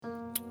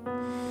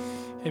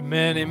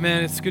Amen,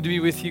 amen. It's good to be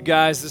with you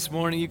guys this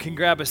morning. You can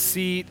grab a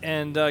seat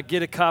and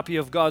get a copy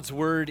of God's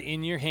Word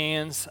in your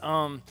hands.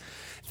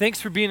 Thanks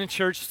for being in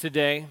church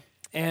today.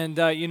 And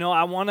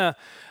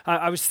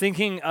I was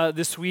thinking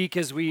this week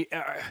as we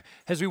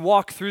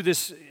walk through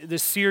this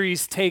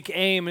series, Take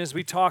Aim, and as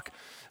we talk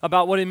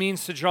about what it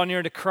means to draw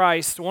near to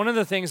Christ. One of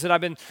the things that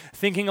I've been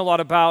thinking a lot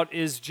about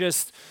is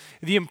just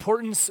the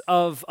importance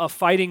of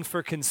fighting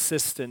for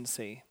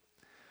consistency.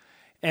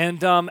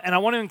 And I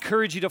want to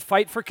encourage you to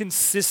fight for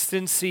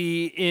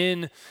consistency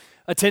in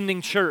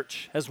attending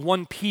church as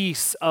one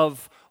piece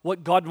of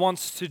what God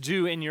wants to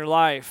do in your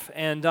life.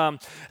 And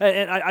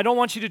I don't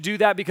want you to do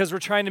that because we're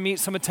trying to meet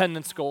some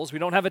attendance goals. We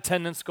don't have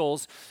attendance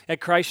goals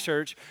at Christ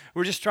Church.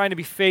 We're just trying to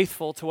be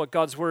faithful to what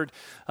God's Word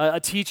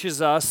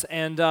teaches us.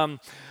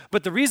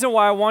 But the reason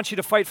why I want you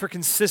to fight for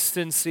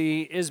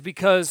consistency is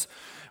because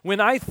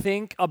when I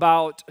think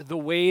about the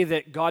way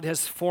that God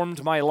has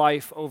formed my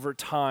life over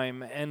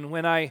time, and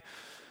when I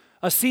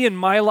see in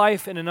my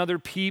life and in other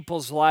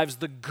people's lives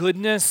the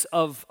goodness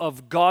of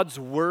God's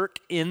work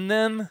in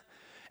them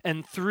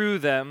and through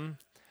them,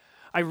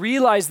 I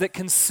realize that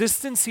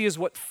consistency is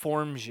what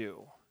forms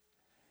you.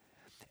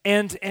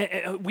 And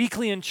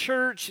weekly in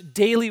church,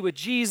 daily with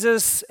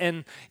Jesus,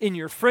 and in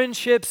your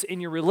friendships,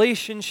 in your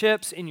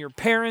relationships, in your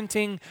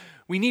parenting,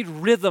 we need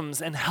rhythms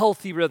and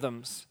healthy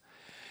rhythms.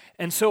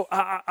 And so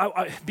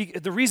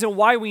the reason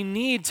why we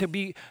need to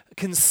be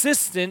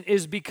consistent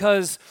is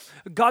because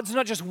God's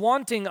not just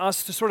wanting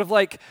us to sort of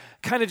like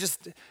kind of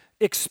just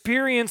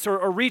experience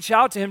or reach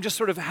out to Him just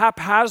sort of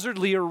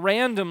haphazardly or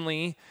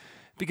randomly,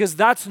 because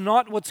that's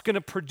not what's going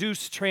to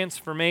produce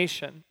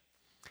transformation.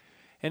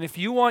 And if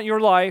you want your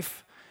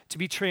life to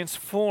be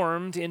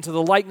transformed into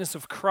the likeness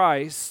of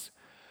Christ,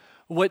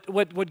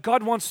 what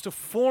God wants to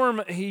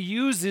form, He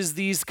uses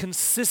these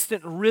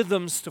consistent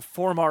rhythms to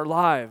form our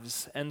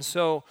lives. And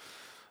so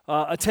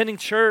attending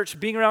church,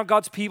 being around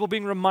God's people,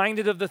 being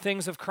reminded of the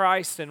things of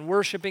Christ and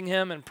worshiping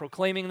Him and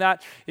proclaiming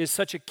that is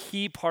such a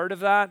key part of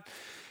that.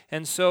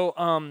 And so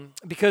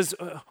because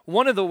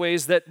one of the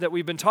ways that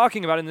we've been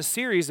talking about in this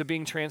series of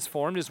being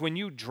transformed is when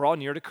you draw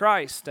near to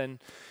Christ. And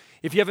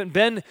if you haven't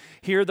been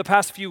here the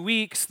past few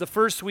weeks, the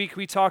first week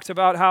we talked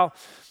about how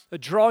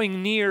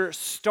drawing near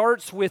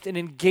starts with an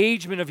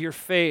engagement of your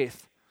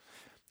faith.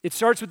 It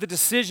starts with the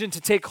decision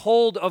to take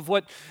hold of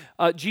what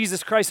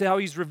Jesus Christ and how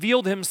He's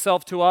revealed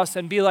Himself to us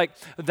and be like,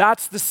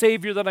 that's the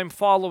Savior that I'm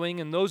following,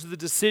 and those are the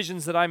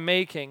decisions that I'm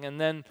making. And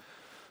then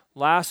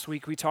last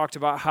week we talked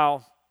about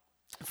how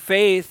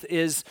faith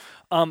is,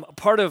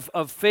 part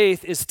of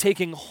faith is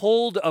taking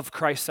hold of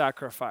Christ's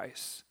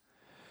sacrifice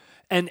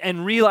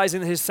and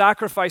realizing that His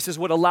sacrifice is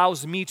what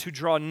allows me to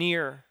draw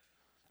near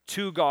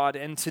to God.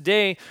 And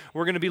today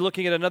we're going to be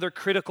looking at another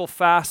critical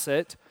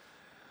facet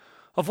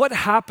of what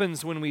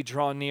happens when we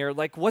draw near.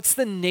 Like, what's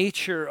the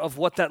nature of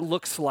what that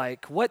looks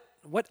like? What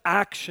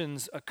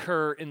actions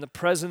occur in the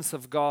presence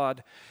of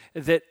God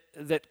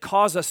that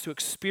cause us to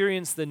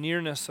experience the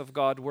nearness of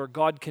God, where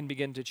God can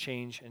begin to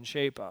change and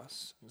shape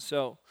us? And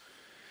so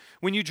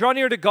when you draw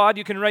near to God,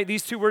 you can write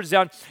these two words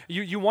down.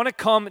 You want to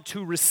come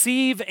to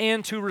receive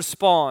and to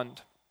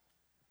respond.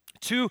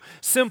 Two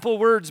simple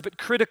words, but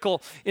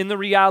critical in the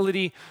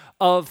reality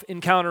of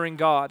encountering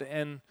God.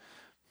 And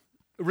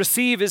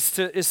receive is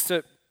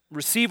to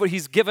receive what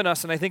He's given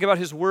us, and I think about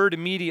His Word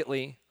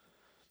immediately,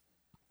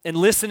 and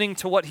listening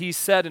to what He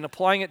said and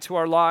applying it to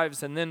our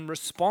lives, and then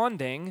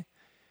responding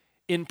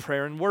in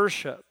prayer and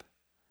worship.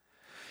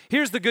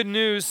 Here's the good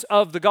news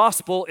of the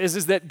gospel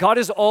is that God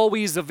is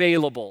always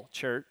available,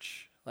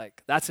 church.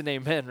 Like, that's an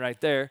amen right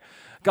there.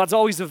 God's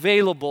always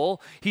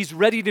available. He's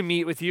ready to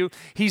meet with you.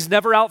 He's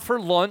never out for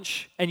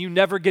lunch, and you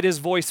never get His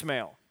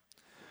voicemail.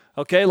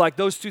 Okay, like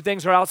those two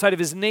things are outside of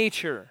His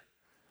nature.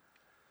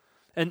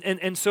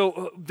 And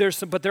so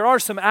there are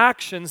some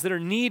actions that are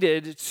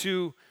needed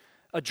to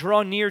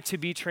draw near to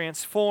be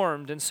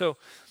transformed. And so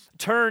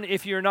turn,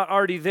 if you're not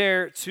already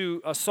there,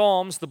 to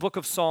Psalms, the book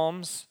of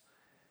Psalms.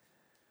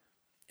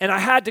 And I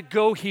had to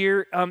go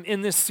here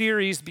in this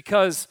series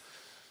because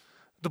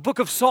the book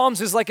of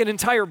Psalms is like an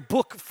entire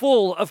book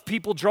full of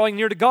people drawing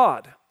near to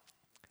God.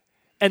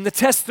 And the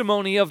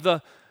testimony of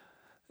the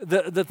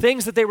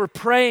things that they were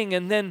praying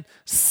and then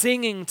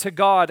singing to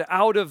God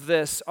out of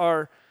this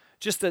are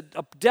just a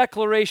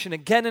declaration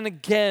again and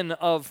again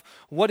of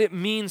what it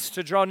means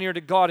to draw near to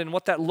God and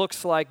what that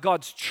looks like,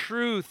 God's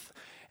truth,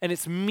 and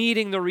it's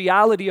meeting the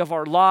reality of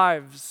our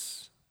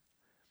lives.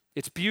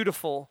 It's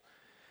beautiful.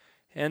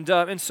 And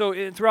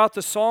so throughout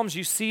the Psalms,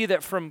 you see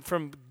that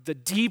from the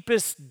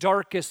deepest,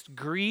 darkest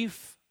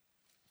grief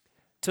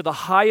to the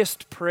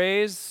highest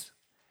praise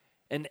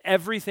and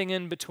everything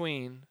in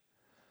between,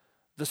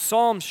 the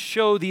Psalms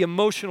show the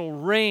emotional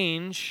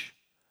range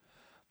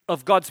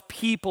of God's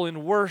people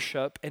in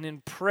worship and in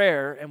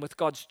prayer, and with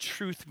God's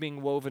truth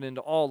being woven into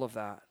all of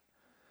that.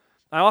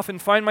 I often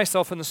find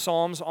myself in the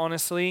Psalms,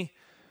 honestly,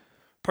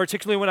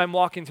 particularly when I'm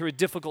walking through a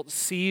difficult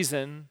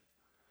season,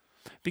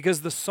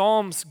 because the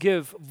Psalms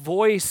give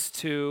voice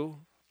to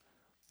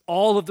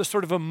all of the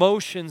sort of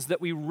emotions that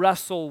we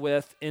wrestle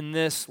with in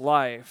this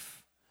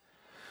life.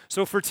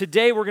 So for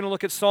today, we're going to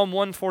look at Psalm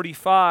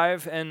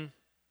 145, and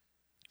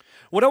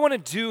what I want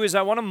to do is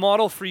I want to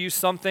model for you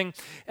something,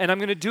 and I'm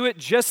going to do it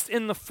just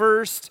in the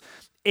first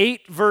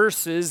 8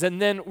 verses, and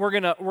then we're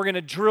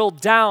gonna drill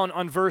down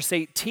on verse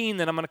 18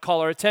 that I'm going to call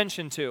our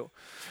attention to.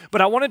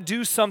 But I want to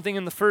do something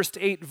in the first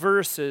 8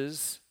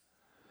 verses.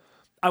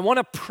 I want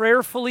to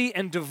prayerfully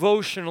and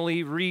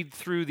devotionally read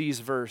through these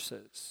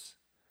verses.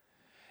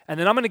 And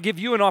then I'm going to give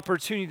you an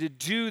opportunity to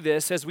do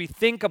this as we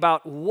think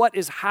about what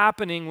is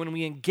happening when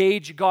we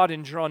engage God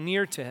and draw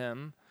near to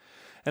Him.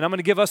 And I'm going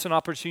to give us an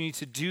opportunity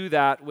to do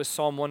that with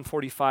Psalm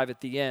 145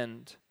 at the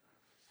end.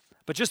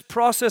 But just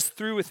process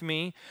through with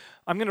me.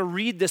 I'm going to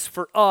read this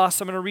for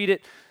us. I'm going to read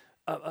it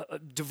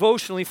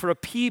devotionally for a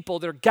people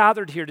that are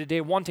gathered here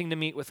today wanting to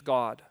meet with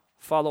God.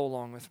 Follow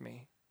along with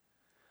me.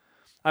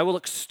 I will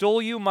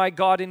extol you, my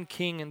God and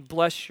King, and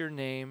bless your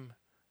name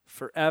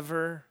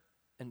forever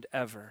and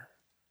ever.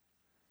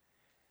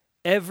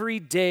 Every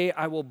day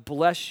I will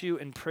bless you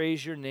and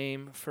praise your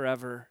name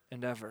forever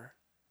and ever.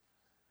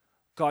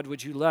 God,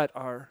 would you let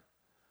our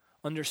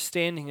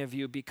understanding of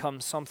you become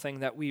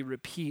something that we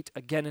repeat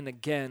again and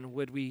again?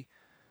 Would we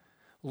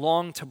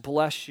long to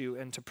bless you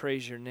and to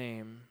praise your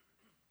name?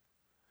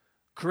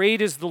 Great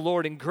is the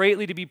Lord and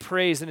greatly to be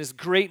praised, and his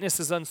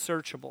greatness is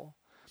unsearchable.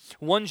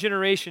 One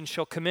generation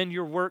shall commend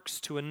your works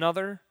to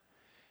another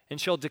and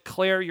shall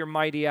declare your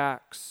mighty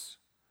acts.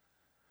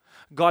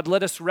 God,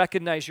 let us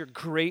recognize your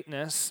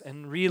greatness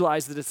and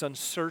realize that it's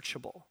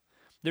unsearchable.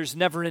 There's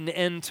never an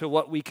end to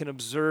what we can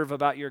observe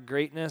about your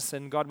greatness.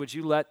 And God, would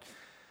you let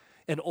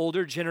an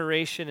older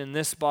generation in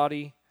this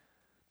body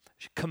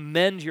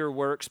commend your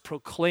works,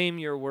 proclaim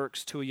your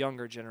works to a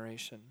younger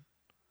generation.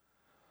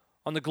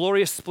 On the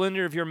glorious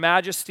splendor of your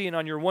majesty and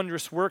on your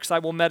wondrous works I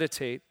will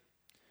meditate.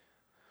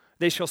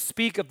 They shall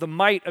speak of the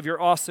might of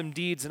your awesome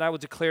deeds, and I will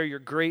declare your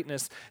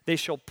greatness. They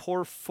shall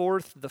pour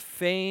forth the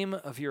fame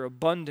of your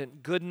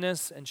abundant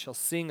goodness and shall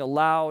sing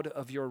aloud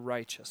of your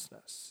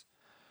righteousness.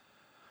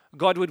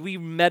 God, would we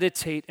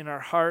meditate in our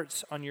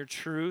hearts on your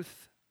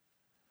truth,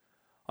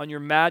 on your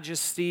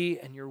majesty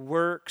and your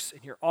works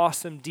and your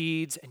awesome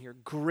deeds and your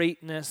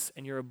greatness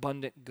and your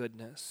abundant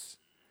goodness.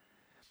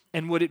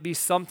 And would it be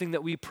something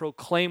that we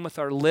proclaim with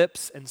our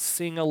lips and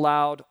sing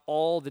aloud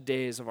all the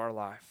days of our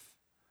life?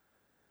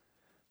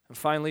 And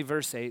finally,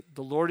 verse 8,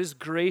 the Lord is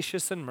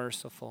gracious and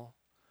merciful,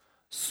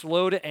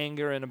 slow to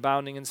anger and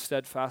abounding in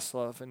steadfast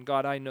love. And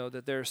God, I know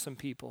that there are some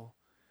people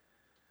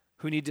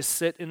who need to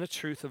sit in the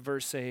truth of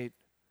verse 8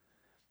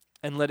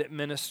 and let it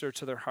minister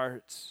to their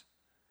hearts,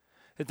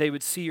 that they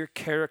would see your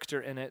character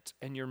in it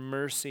and your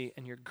mercy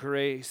and your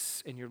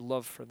grace and your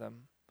love for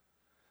them.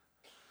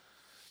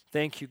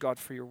 Thank you, God,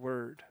 for your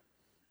word.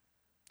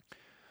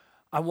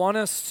 I want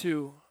us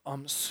to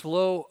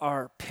slow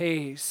our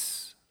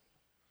pace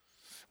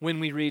when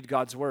we read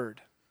God's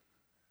word.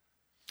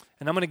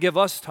 And I'm going to give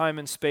us time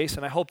and space,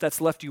 and I hope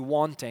that's left you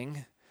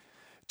wanting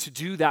to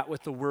do that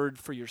with the word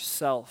for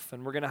yourself.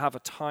 And we're going to have a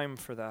time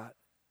for that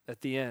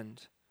at the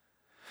end.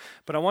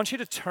 But I want you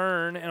to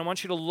turn and I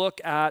want you to look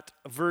at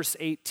verse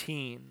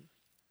 18.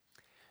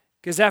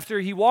 Because after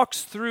he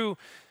walks through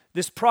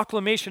this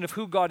proclamation of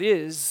who God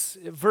is,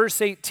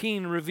 verse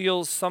 18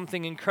 reveals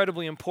something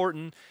incredibly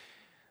important.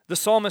 The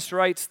psalmist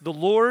writes, the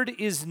Lord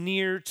is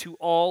near to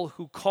all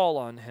who call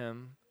on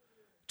him,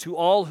 to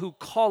all who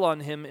call on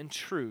him in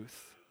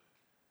truth.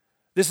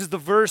 This is the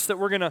verse that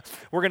we're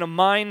gonna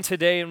mine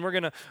today and we're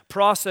gonna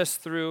process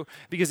through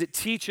because it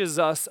teaches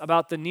us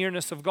about the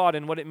nearness of God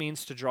and what it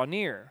means to draw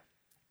near.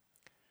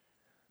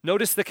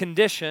 Notice the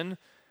condition.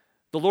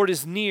 The Lord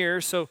is near.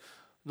 So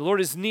the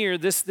Lord is near.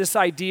 This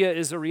idea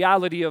is a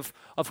reality of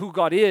who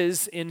God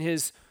is in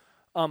his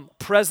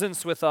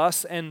presence with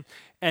us. And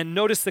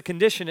notice the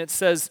condition. It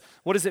says,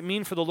 what does it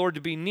mean for the Lord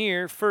to be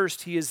near?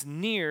 First, he is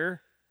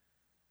near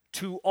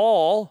to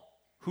all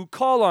who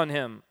call on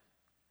him.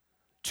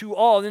 To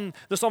all. Then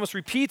the psalmist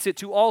repeats it,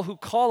 to all who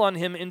call on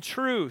him in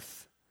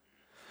truth.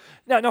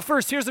 Now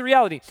first, here's the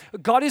reality.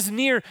 God is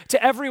near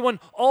to everyone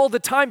all the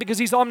time because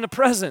he's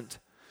omnipresent.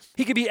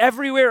 He could be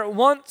everywhere at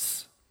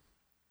once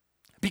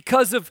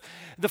because of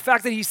the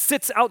fact that he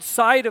sits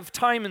outside of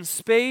time and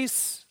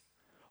space.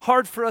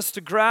 Hard for us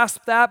to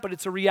grasp that, but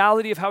it's a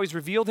reality of how he's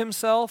revealed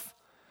himself.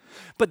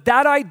 But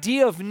that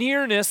idea of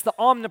nearness, the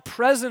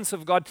omnipresence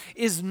of God,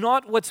 is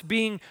not what's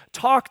being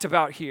talked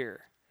about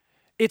here.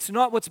 It's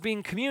not what's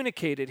being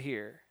communicated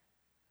here.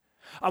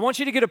 I want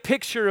you to get a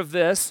picture of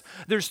this.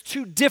 There's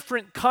 2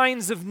 different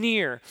kinds of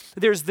near.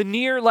 There's the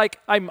near like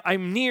I'm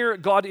near,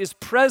 God is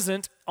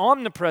present,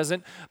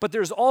 omnipresent, but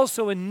there's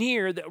also a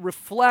near that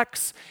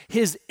reflects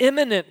his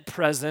imminent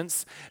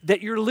presence,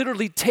 that you're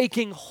literally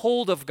taking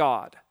hold of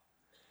God.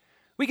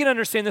 We can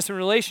understand this in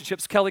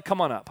relationships. Kelly, come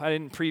on up. I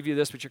didn't preview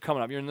this, but you're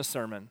coming up. You're in the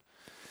sermon.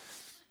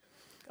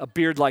 A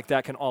beard like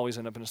that can always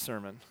end up in a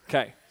sermon.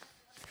 Okay.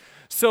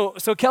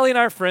 So Kelly and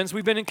I are friends.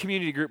 We've been in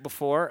community group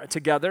before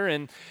together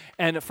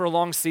and for a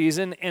long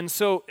season. And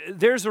so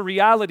there's a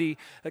reality,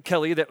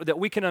 Kelly, that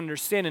we can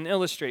understand and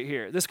illustrate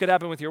here. This could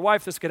happen with your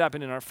wife. This could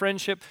happen in our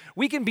friendship.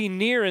 We can be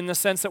near in the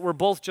sense that we're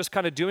both just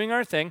kind of doing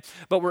our thing,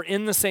 but we're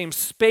in the same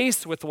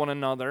space with one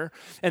another.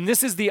 And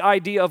this is the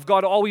idea of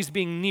God always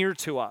being near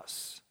to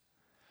us.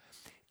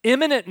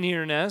 Imminent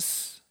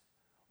nearness,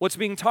 what's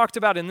being talked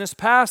about in this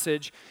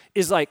passage,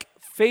 is like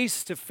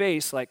face to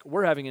face, like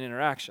we're having an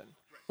interaction.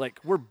 Like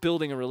we're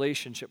building a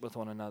relationship with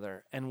one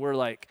another, and we're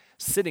like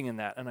sitting in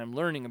that, and I'm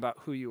learning about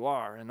who you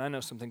are, and I know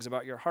some things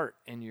about your heart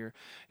and your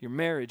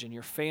marriage and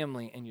your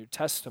family and your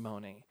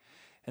testimony.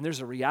 And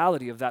there's a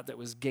reality of that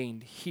was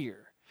gained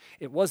here.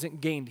 It wasn't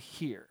gained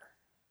here.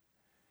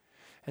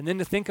 And then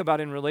to think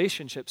about in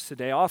relationships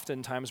today,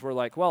 oftentimes we're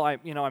like, well,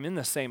 I'm in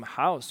the same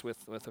house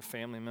with a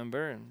family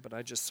member, but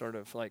I just sort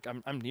of like,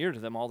 I'm near to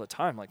them all the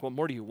time. Like, what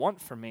more do you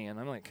want from me? And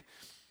I'm like,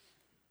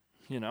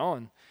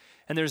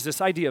 and there's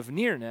this idea of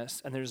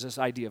nearness, and there's this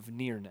idea of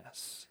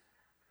nearness.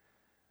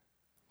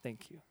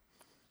 Thank you.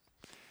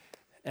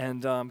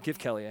 And give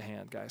Kelly a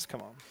hand, guys.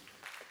 Come on.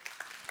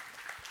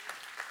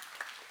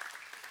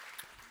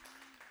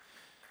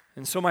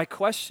 And so my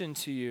question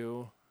to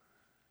you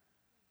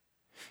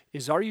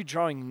is, are you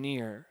drawing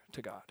near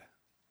to God?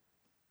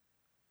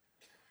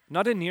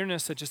 Not a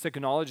nearness that just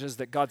acknowledges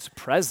that God's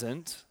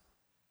present,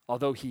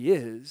 although he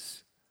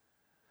is,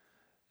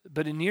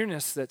 but a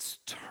nearness that's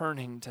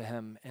turning to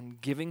him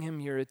and giving him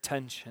your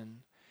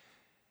attention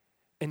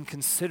and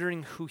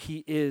considering who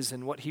he is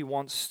and what he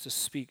wants to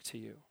speak to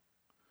you.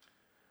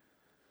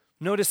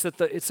 Notice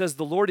that it says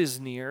the Lord is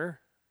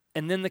near,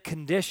 and then the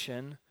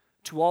condition,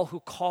 to all who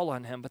call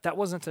on him. But that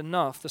wasn't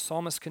enough. The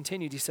psalmist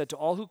continued. He said, to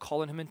all who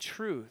call on him in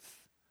truth.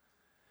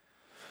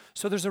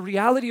 So there's a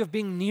reality of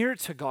being near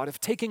to God, of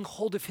taking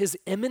hold of his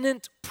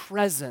imminent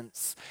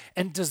presence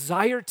and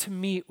desire to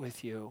meet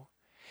with you.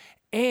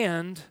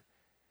 And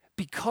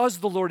because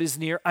the Lord is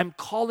near, I'm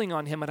calling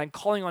on him, and I'm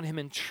calling on him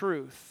in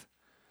truth.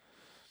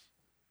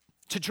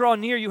 To draw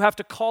near, you have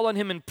to call on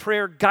him in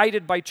prayer,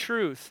 guided by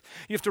truth.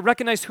 You have to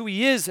recognize who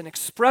he is and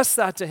express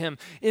that to him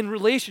in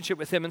relationship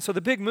with him. And so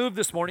the big move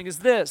this morning is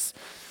this.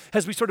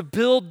 As we sort of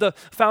build the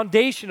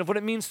foundation of what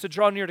it means to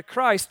draw near to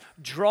Christ,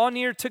 draw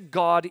near to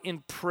God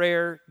in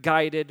prayer,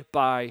 guided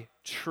by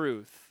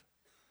truth.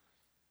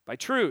 By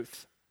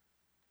truth.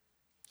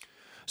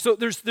 So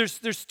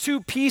there's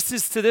two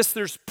pieces to this.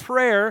 There's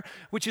prayer,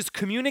 which is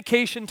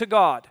communication to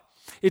God.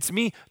 It's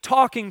me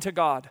talking to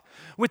God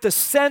with a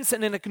sense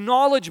and an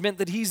acknowledgement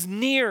that he's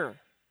near,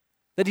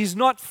 that he's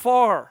not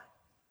far.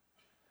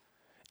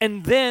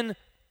 And then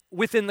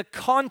within the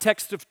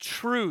context of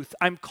truth,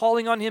 I'm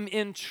calling on him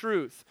in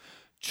truth.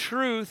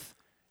 Truth,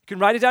 you can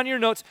write it down in your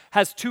notes,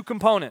 has two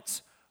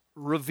components: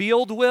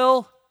 revealed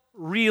will,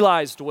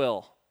 realized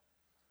will.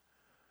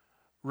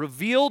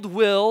 Revealed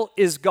will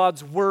is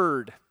God's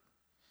word.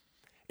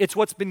 It's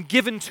what's been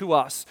given to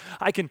us.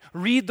 I can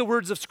read the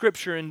words of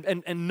Scripture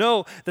and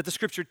know that the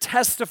Scripture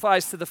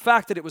testifies to the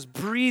fact that it was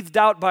breathed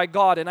out by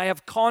God, and I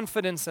have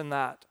confidence in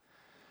that.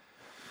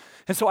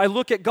 And so I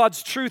look at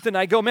God's truth and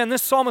I go, man,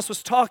 this psalmist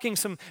was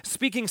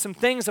speaking some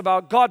things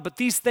about God, but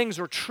these things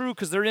are true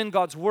because they're in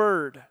God's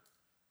word.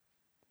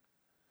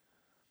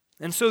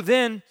 And so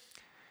then,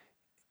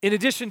 in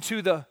addition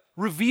to the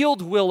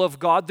revealed will of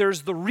God,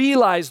 there's the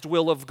realized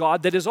will of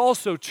God that is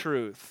also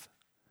truth.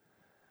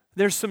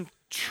 There's some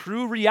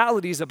true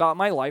realities about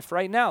my life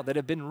right now that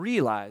have been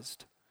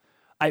realized.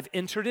 I've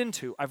entered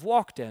into, I've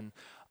walked in.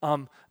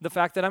 The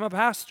fact that I'm a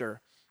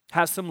pastor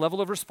has some level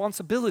of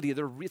responsibility.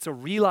 It's a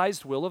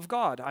realized will of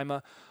God. I'm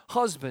a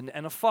husband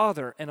and a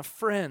father and a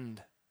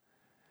friend.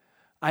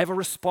 I have a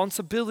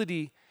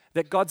responsibility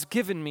that God's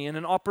given me and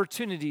an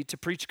opportunity to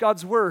preach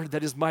God's word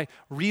that is my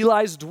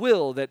realized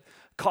will that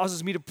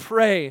causes me to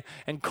pray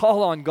and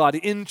call on God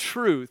in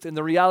truth, in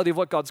the reality of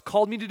what God's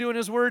called me to do in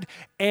his word,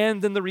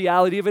 and then the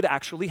reality of it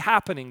actually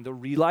happening, the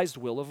realized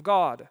will of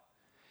God.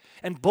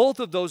 And both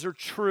of those are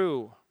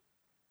true.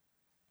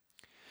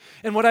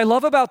 And what I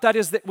love about that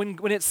is that when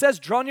it says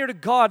draw near to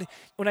God,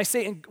 when I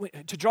say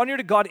to draw near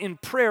to God in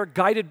prayer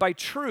guided by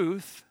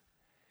truth,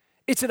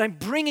 it's that I'm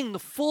bringing the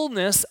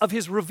fullness of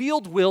his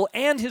revealed will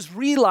and his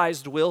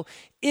realized will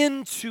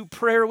into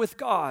prayer with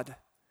God.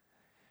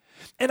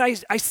 And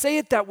I say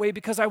it that way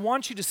because I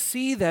want you to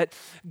see that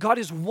God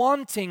is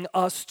wanting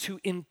us to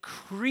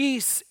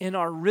increase in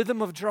our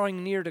rhythm of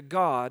drawing near to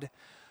God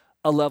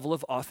a level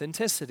of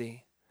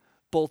authenticity,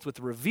 both with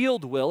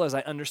revealed will as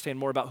I understand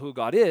more about who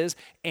God is,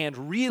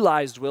 and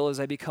realized will as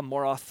I become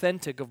more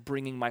authentic of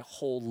bringing my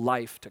whole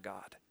life to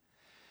God.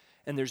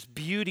 And there's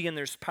beauty and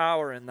there's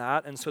power in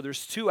that. And so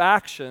there's two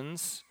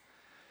actions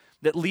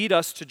that lead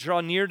us to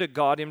draw near to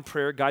God in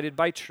prayer guided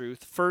by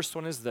truth. First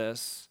one is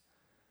this: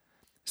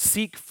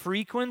 seek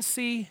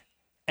frequency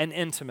and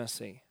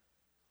intimacy.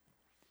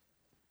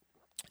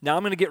 Now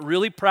I'm going to get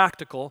really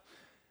practical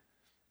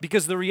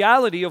because the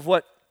reality of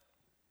what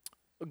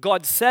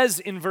God says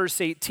in verse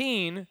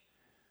 18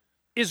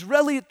 is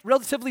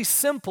relatively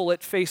simple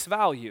at face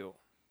value.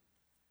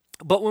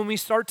 But when we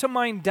start to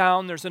mine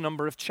down, there's a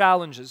number of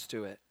challenges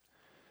to it.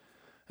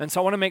 And so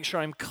I want to make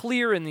sure I'm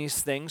clear in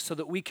these things so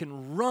that we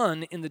can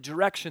run in the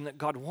direction that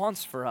God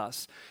wants for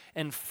us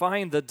and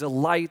find the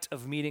delight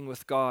of meeting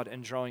with God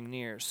and drawing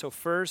near. So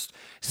first,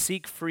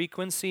 seek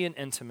frequency and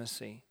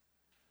intimacy.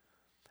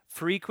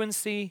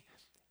 Frequency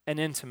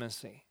and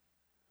intimacy.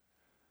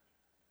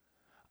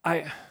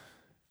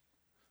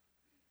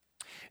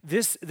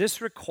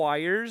 This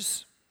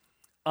requires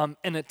an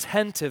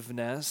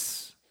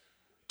attentiveness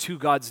to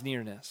God's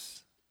nearness.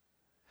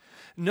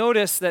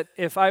 Notice that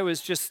if I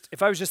was just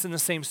in the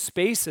same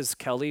space as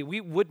Kelly,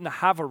 we wouldn't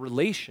have a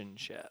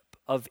relationship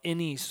of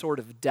any sort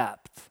of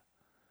depth.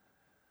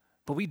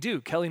 But we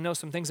do. Kelly knows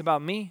some things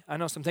about me. I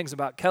know some things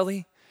about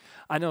Kelly.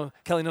 I know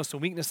Kelly knows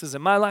some weaknesses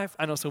in my life.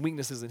 I know some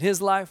weaknesses in his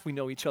life. We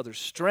know each other's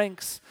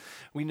strengths.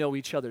 We know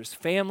each other's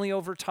family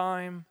over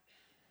time.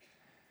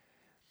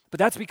 But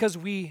that's because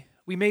we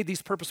made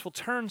these purposeful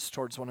turns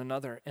towards one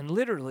another. And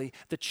literally,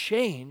 the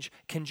change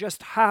can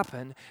just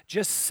happen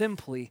just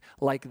simply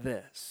like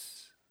this.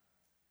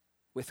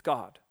 With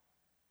God.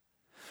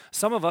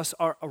 Some of us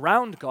are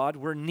around God.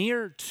 We're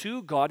near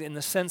to God in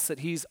the sense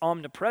that he's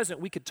omnipresent.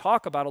 We could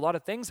talk about a lot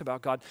of things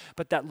about God,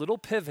 but that little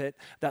pivot,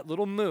 that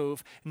little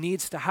move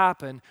needs to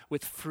happen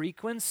with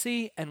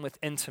frequency and with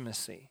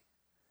intimacy.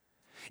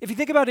 If you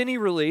think about any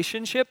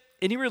relationship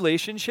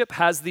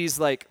has these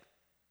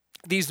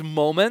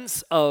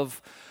moments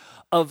of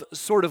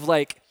sort of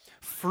like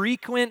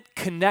frequent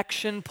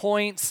connection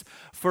points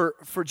for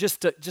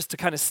just to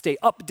kind of stay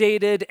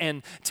updated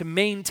and to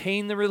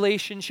maintain the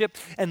relationship.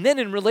 And then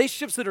in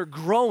relationships that are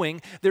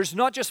growing, there's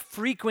not just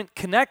frequent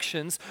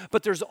connections,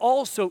 but there's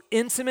also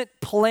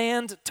intimate,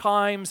 planned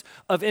times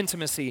of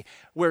intimacy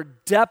where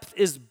depth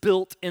is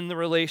built in the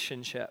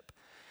relationship.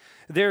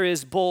 There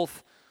is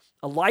both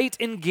a light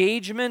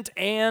engagement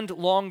and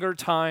longer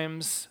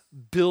times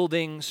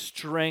building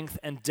strength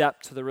and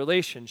depth to the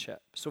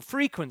relationship. So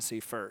frequency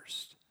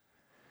first.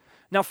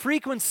 Now,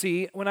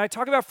 frequency, when I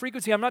talk about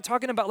frequency, I'm not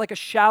talking about like a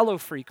shallow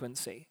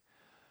frequency.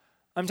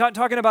 I'm not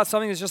talking about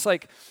something that's just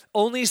like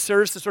only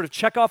serves to sort of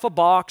check off a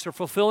box or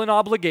fulfill an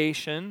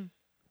obligation.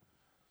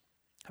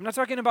 I'm not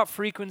talking about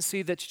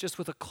frequency that's just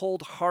with a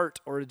cold heart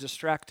or a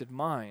distracted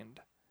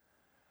mind.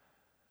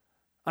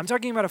 I'm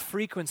talking about a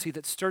frequency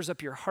that stirs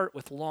up your heart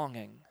with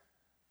longing.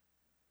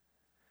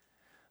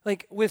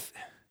 Like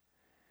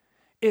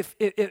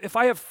If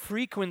I have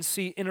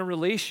frequency in a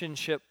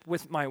relationship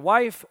with my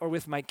wife or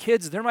with my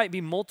kids, there might be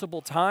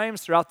multiple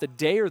times throughout the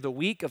day or the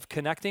week of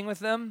connecting with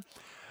them,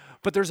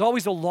 but there's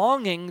always a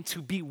longing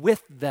to be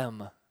with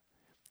them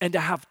and to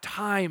have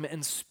time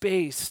and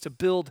space to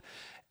build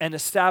and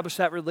establish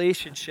that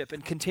relationship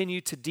and continue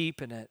to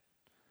deepen it.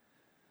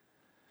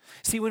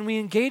 See, when we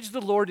engage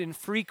the Lord in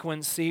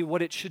frequency,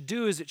 what it should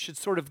do is it should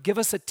sort of give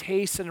us a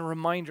taste and a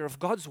reminder of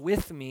God's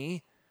with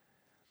me.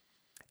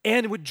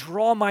 And it would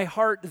draw my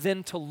heart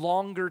then to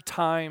longer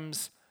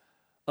times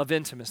of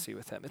intimacy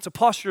with him. It's a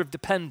posture of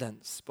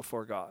dependence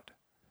before God.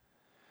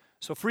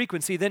 So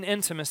frequency, then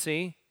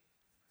intimacy.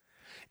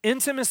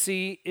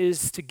 Intimacy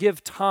is to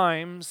give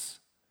times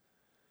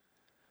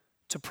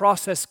to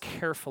process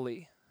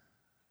carefully.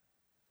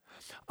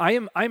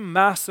 I'm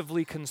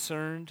massively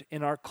concerned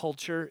in our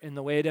culture, in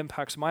the way it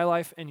impacts my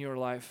life and your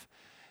life,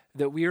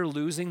 that we are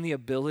losing the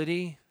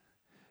ability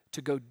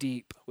to go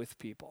deep with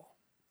people.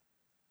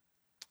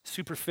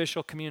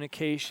 Superficial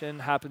communication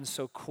happens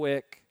so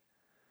quick.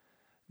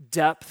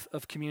 Depth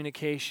of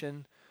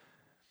communication,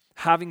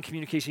 having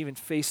communication even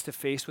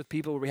face-to-face with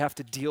people where we have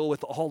to deal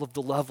with all of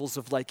the levels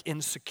of like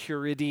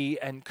insecurity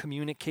and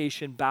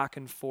communication back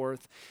and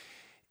forth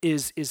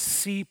is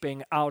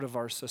seeping out of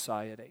our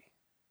society.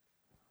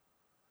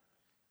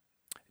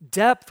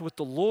 Depth with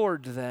the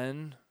Lord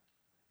then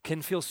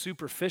can feel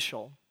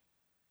superficial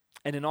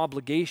and an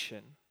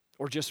obligation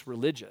or just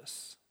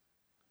religious.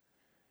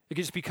 It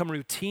can just become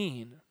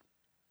routine.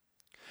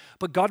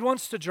 But God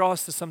wants to draw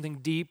us to something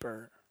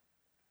deeper.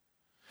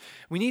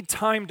 We need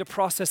time to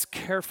process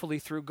carefully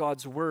through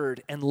God's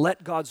word and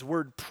let God's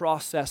word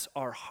process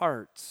our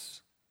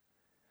hearts.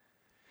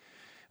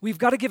 We've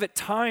got to give it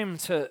time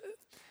to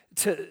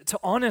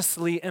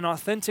honestly and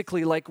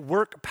authentically like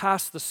work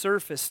past the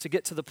surface to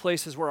get to the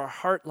places where our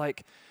heart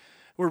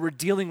where we're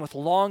dealing with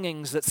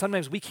longings that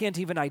sometimes we can't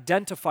even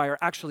identify are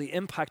actually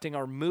impacting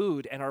our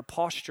mood and our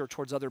posture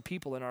towards other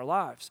people in our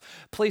lives.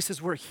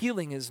 Places where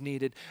healing is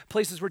needed,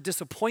 places where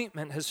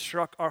disappointment has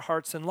struck our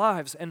hearts and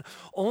lives. And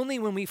only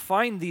when we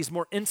find these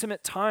more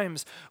intimate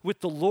times with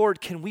the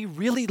Lord can we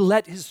really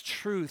let his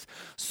truth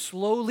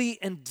slowly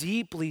and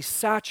deeply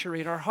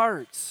saturate our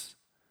hearts.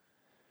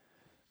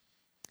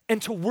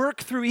 And to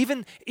work through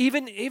even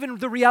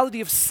the reality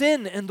of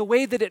sin and the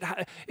way that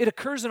it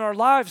occurs in our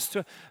lives,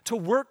 to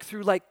work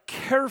through like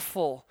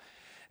careful,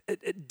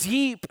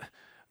 deep,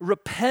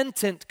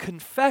 repentant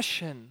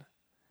confession.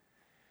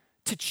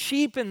 To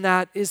cheapen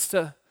that is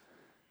to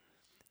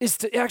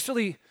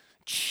actually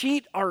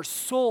cheat our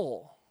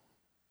soul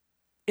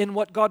in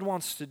what God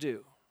wants to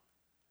do.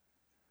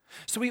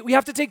 So we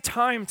have to take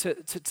time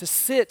to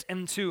sit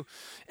and to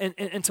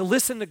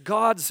listen to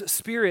God's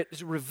Spirit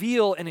to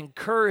reveal and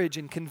encourage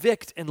and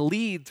convict and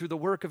lead through the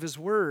work of His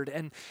Word.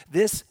 And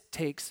this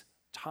takes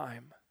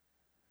time.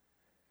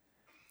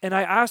 And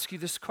I ask you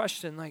this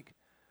question, like,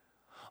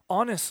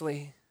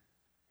 honestly,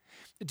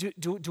 do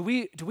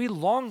we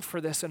long for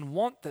this and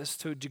want this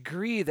to a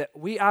degree that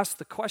we ask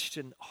the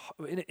question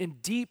in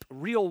deep,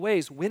 real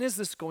ways, when is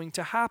this going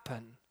to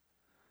happen?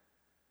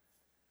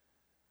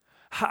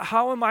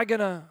 How am I going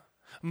to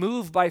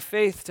move by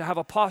faith to have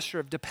a posture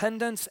of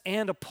dependence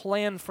and a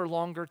plan for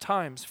longer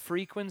times,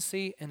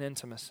 frequency and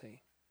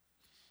intimacy?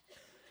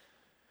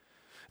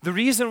 The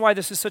reason why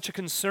this is such a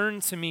concern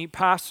to me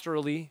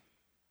pastorally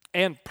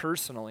and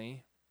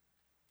personally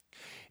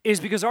is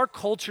because our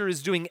culture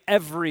is doing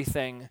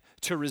everything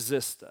to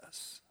resist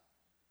us,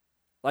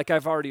 like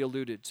I've already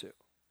alluded to.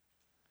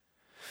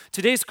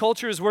 Today's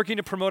culture is working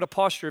to promote a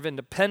posture of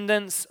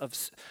independence,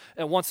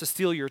 it wants to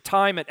steal your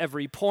time at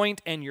every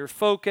point and your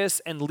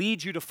focus and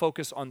lead you to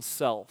focus on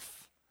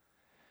self.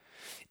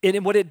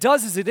 And what it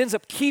does is it ends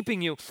up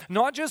keeping you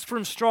not just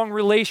from strong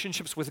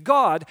relationships with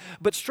God,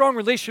 but strong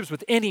relationships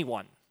with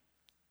anyone.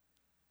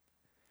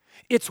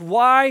 It's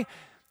why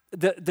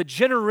the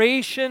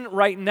generation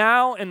right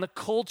now and the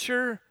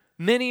culture,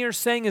 many are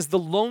saying, is the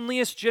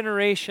loneliest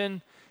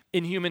generation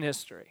in human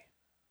history.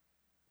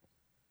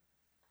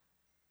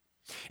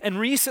 And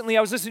recently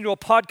I was listening to a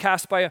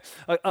podcast by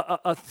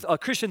a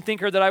Christian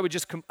thinker that I would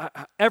just,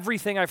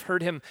 everything I've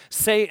heard him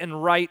say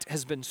and write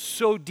has been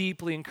so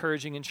deeply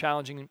encouraging and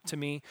challenging to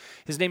me.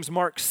 His name's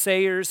Mark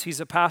Sayers. He's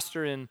a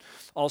pastor in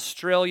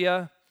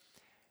Australia.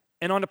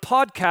 And on a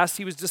podcast,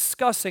 he was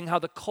discussing how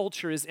the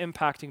culture is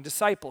impacting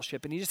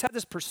discipleship. And he just had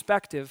this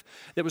perspective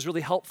that was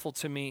really helpful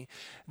to me,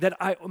 that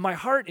my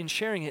heart in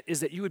sharing it is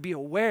that you would be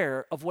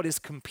aware of what is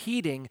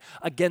competing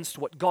against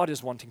what God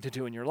is wanting to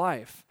do in your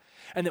life,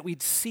 and that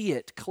we'd see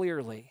it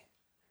clearly.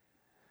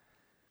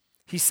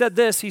 He said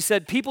this, he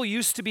said, people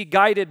used to be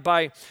guided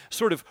by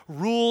sort of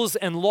rules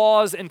and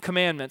laws and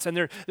commandments. And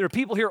there are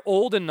people here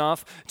old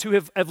enough to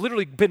have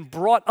literally been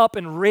brought up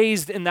and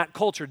raised in that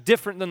culture,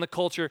 different than the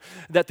culture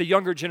that the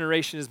younger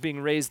generation is being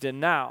raised in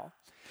now.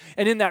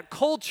 And in that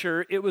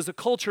culture, it was a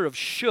culture of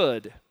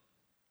should.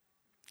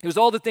 It was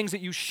all the things that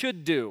you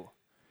should do.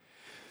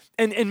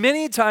 And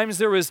many times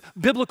there was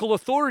biblical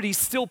authority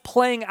still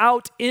playing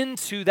out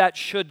into that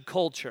should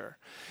culture.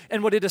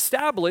 And what it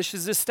established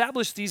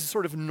these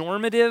sort of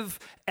normative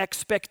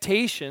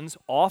expectations,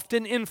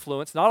 often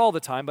influenced, not all the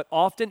time, but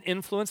often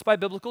influenced by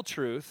biblical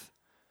truth,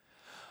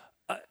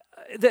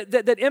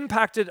 that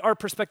impacted our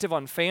perspective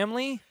on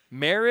family,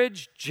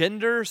 marriage,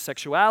 gender,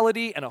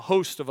 sexuality, and a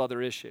host of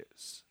other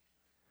issues.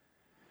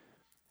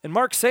 And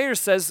Mark Sayers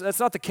says that's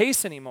not the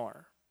case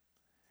anymore.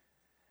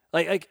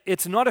 Like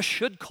it's not a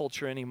should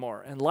culture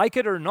anymore. And like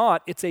it or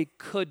not, it's a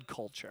could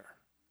culture.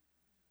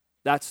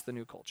 That's the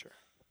new culture.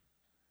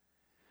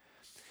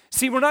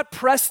 See, we're not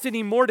pressed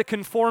anymore to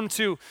conform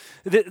to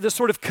the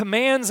sort of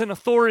commands and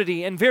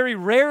authority, and very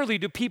rarely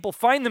do people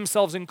find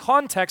themselves in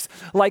contexts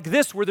like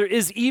this where there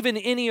is even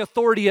any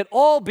authority at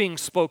all being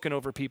spoken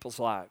over people's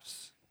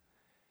lives.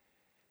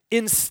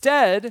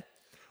 Instead,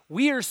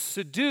 we are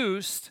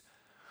seduced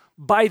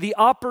by the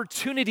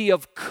opportunity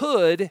of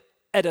could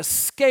at a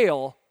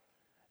scale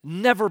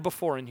never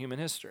before in human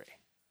history.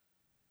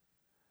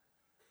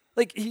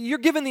 Like, you're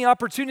given the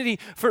opportunity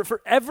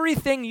for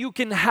everything you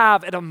can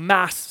have at a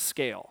mass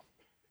scale.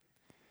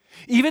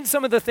 Even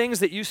some of the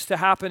things that used to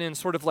happen in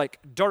sort of like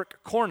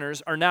dark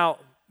corners are now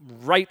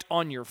right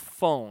on your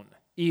phone,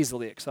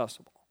 easily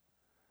accessible.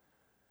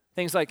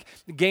 Things like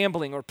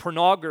gambling or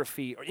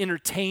pornography or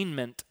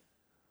entertainment,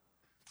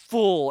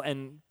 full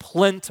and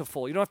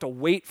plentiful. You don't have to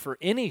wait for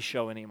any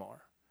show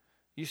anymore.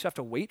 You just have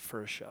to wait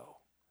for a show.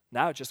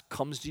 Now it just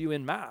comes to you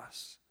en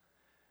masse.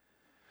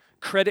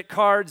 Credit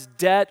cards,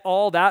 debt,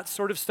 all that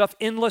sort of stuff,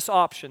 endless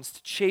options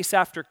to chase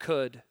after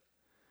could.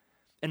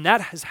 And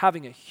that is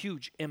having a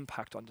huge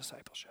impact on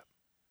discipleship.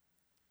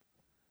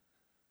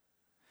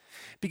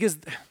 Because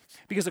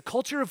a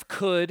culture of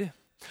could,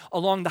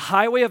 along the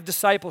highway of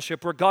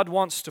discipleship where God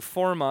wants to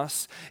form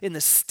us in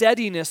the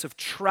steadiness of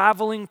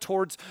traveling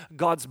towards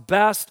God's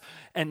best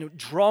and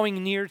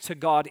drawing near to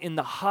God in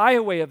the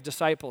highway of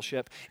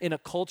discipleship, in a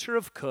culture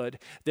of could,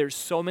 there's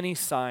so many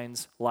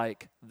signs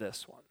like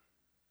this one.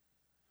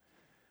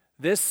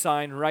 This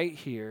sign right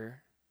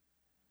here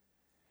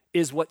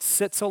is what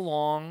sits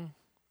along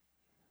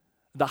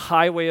the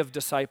highway of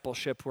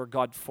discipleship where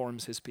God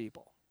forms his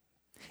people.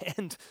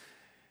 And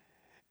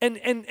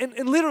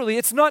literally,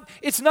 it's not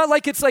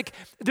like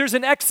there's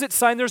an exit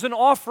sign, there's an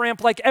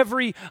off-ramp like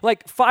every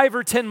 5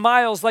 or 10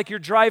 miles, like you're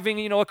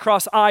driving,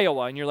 across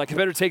Iowa, and you're like, I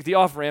better take the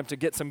off-ramp to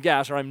get some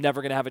gas or I'm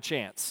never going to have a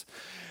chance.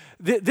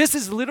 This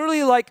is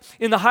literally like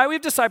in the highway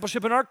of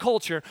discipleship in our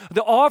culture,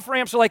 the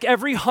off-ramps are like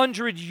every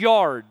 100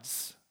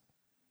 yards.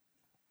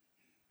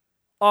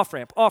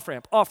 Off-ramp,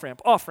 off-ramp,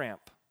 off-ramp,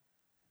 off-ramp.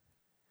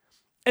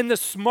 And the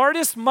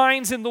smartest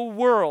minds in the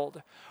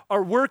world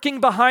are working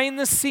behind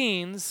the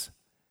scenes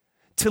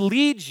to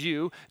lead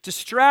you,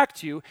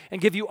 distract you, and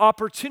give you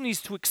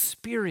opportunities to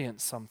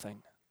experience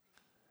something.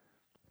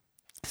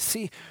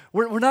 See,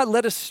 we're not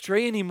led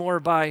astray anymore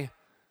by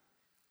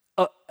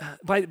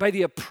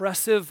the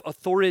oppressive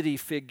authority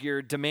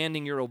figure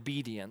demanding your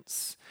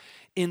obedience.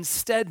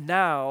 Instead,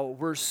 now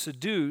we're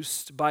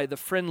seduced by the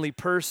friendly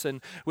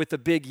person with the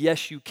big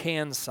 "yes, you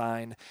can"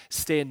 sign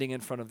standing in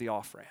front of the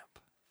off-ramp.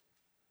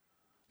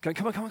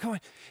 Come on.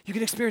 You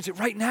can experience it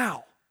right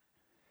now.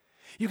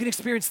 You can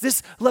experience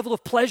this level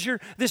of pleasure,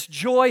 this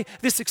joy,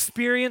 this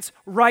experience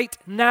right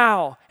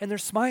now. And they're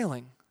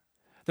smiling.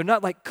 They're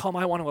not like, "Come,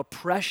 I want to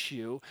oppress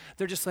you."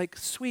 They're just like,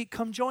 "Sweet,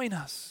 come join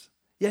us.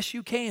 Yes,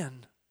 you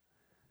can."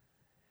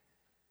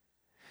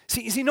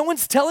 See, no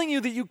one's telling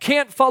you that you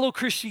can't follow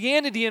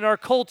Christianity in our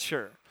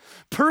culture.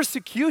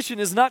 Persecution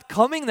is not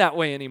coming that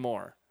way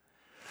anymore.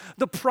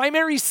 The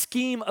primary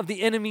scheme of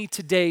the enemy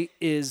today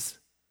is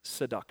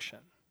seduction.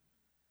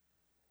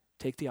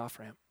 Take the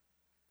off-ramp.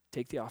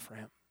 Take the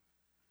off-ramp.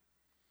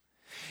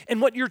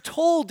 And what you're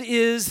told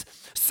is,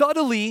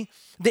 subtly,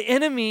 the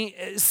enemy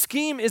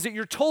scheme is that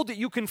you're told that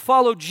you can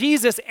follow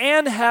Jesus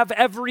and have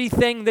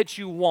everything that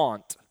you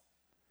want.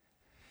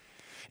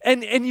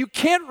 And you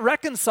can't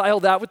reconcile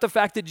that with the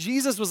fact that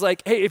Jesus was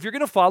like, "Hey, if you're going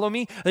to follow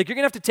me, like you're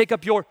going to have to take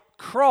up your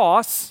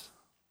cross,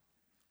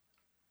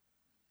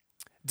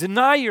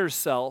 deny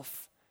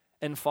yourself,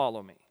 and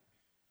follow me."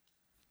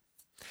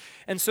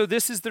 And so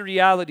this is the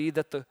reality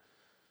that the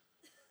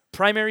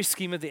primary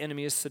scheme of the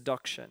enemy is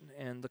seduction,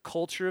 and the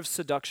culture of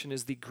seduction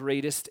is the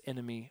greatest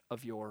enemy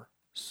of your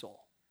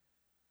soul.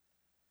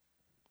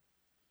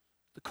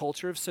 The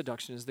culture of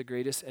seduction is the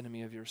greatest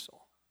enemy of your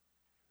soul.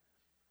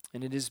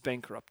 And it is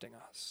bankrupting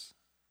us.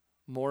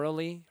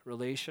 Morally,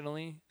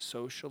 relationally,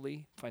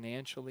 socially,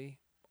 financially,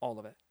 all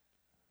of it.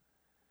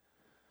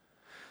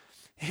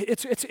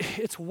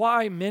 It's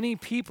why many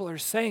people are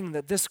saying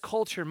that this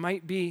culture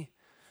might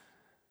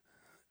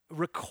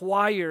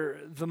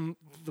require the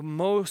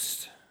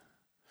most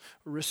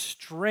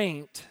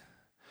restraint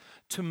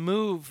to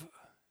move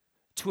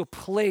to a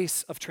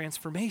place of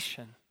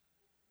transformation.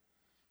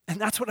 And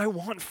that's what I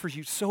want for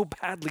you so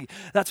badly.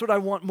 That's what I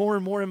want more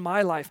and more in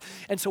my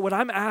life. And so what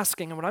I'm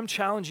asking and what I'm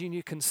challenging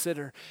you to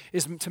consider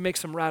is to make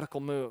some radical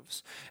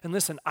moves. And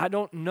listen, I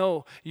don't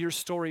know your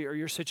story or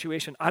your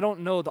situation. I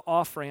don't know the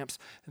off-ramps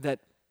that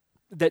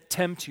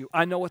tempt you.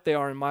 I know what they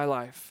are in my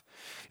life.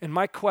 And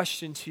my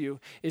question to you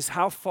is,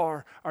 how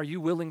far are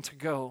you willing to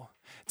go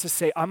to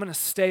say, "I'm going to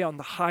stay on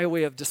the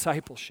highway of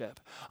discipleship.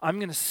 I'm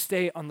going to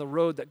stay on the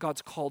road that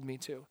God's called me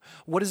to"?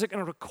 What is it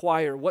going to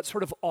require? What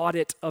sort of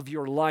audit of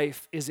your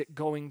life is it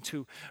going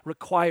to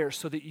require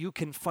so that you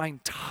can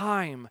find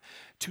time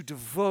to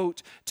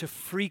devote to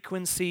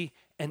frequency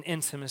and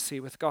intimacy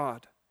with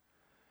God?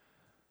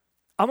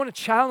 I want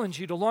to challenge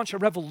you to launch a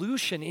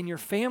revolution in your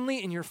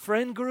family, in your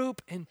friend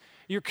group, in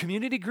your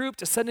community group,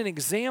 to set an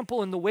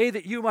example in the way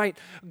that you might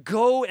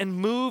go and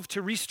move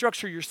to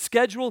restructure your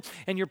schedule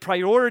and your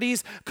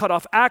priorities, cut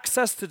off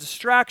access to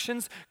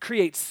distractions,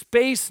 create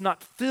space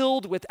not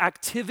filled with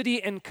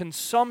activity and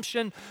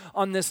consumption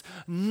on this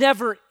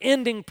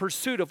never-ending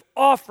pursuit of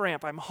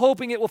off-ramp. I'm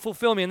hoping it will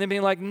fulfill me. And then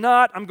being like,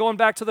 I'm going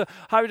back to the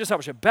highway of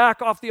discipleship,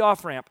 back off the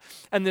off-ramp.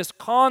 And this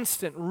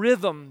constant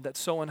rhythm that's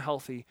so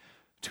unhealthy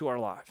to our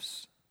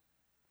lives.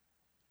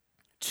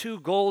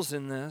 Two goals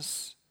in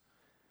this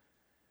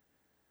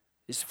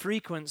is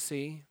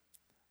frequency,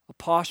 a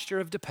posture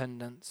of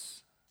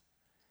dependence,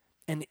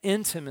 and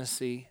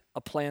intimacy, a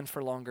plan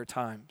for longer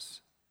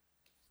times.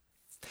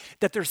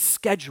 That they're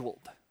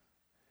scheduled,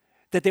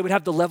 that they would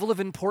have the level of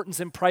importance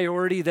and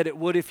priority that it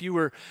would if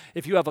you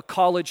have a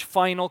college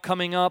final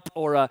coming up,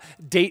 or a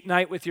date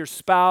night with your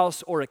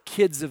spouse, or a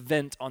kids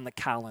event on the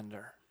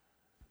calendar.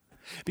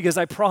 Because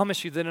I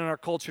promise you that in our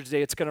culture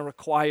today, it's going to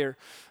require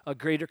a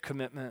greater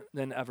commitment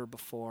than ever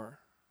before.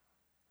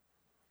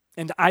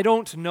 And I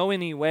don't know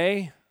any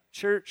way,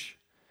 church,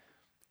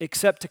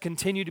 except to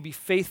continue to be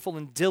faithful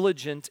and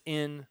diligent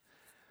in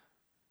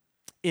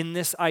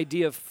this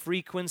idea of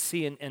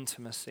frequency and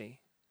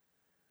intimacy.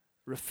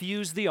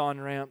 Refuse the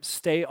on-ramp,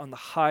 stay on the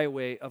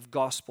highway of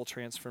gospel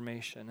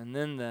transformation. And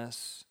then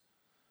this: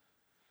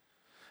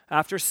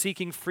 after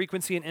seeking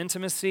frequency and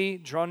intimacy,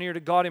 draw near to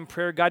God in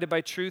prayer, guided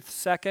by truth.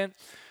 Second,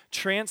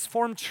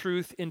 transform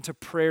truth into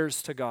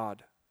prayers to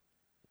God.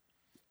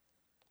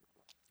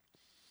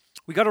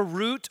 We got to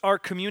root our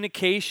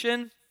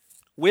communication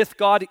with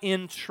God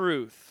in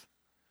truth.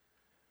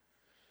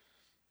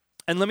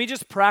 And let me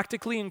just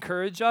practically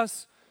encourage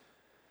us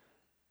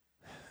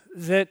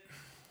that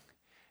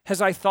as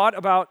I thought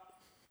about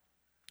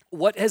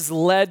what has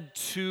led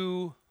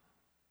to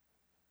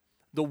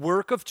the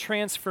work of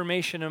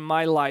transformation in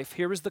my life,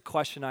 here was the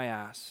question I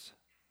asked.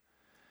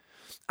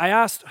 I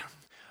asked,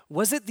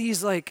 was it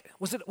like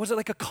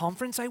a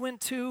conference I went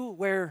to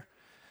where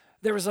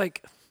there was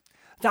like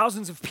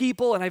thousands of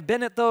people, and I've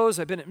been at those.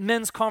 I've been at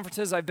men's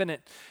conferences. I've been at,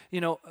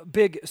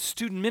 big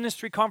student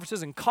ministry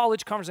conferences and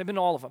college conferences. I've been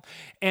to all of them.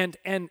 And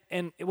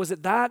was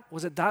it that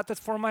that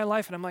formed my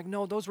life? And I'm like,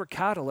 no, those were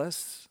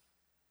catalysts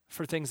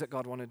for things that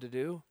God wanted to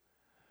do.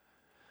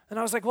 And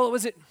I was like, well,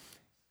 was it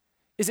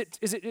Is it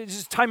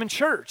just time in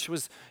church?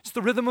 Was it's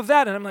the rhythm of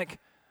that? And I'm like,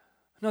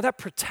 no, that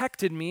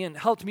protected me and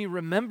helped me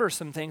remember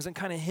some things and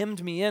kind of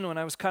hemmed me in when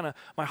I was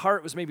my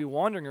heart was maybe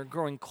wandering or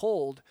growing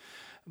cold.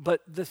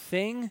 But the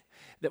thing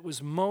that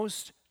was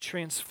most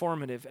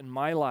transformative in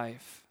my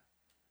life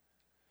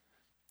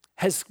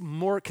has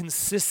more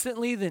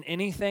consistently than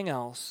anything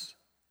else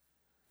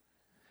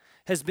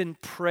has been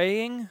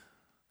praying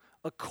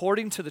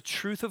according to the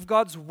truth of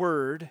God's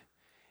word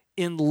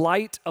in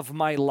light of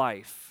my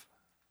life.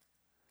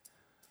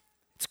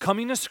 It's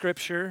coming to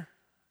Scripture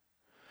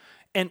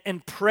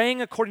and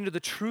praying according to the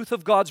truth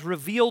of God's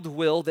revealed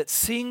will, that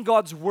seeing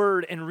God's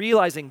word and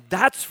realizing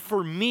that's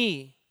for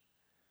me,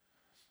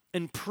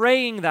 and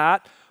praying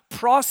that,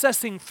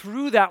 processing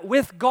through that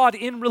with God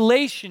in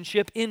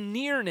relationship, in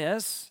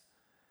nearness,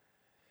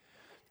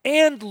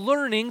 and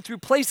learning through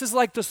places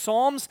like the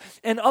Psalms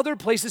and other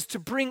places to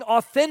bring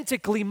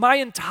authentically my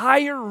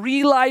entire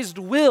realized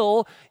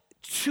will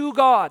to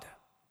God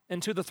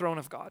and to the throne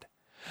of God.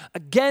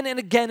 Again and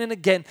again and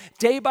again,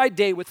 day by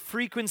day with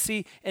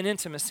frequency and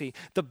intimacy.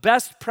 The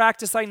best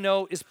practice I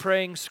know is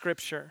praying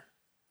Scripture.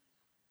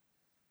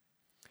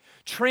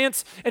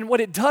 And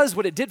what it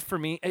did for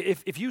me,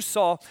 if you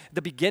saw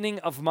the beginning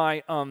of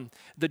my,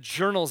 the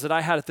journals that I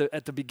had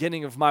at the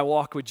beginning of my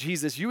walk with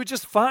Jesus, you would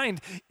just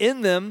find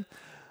in them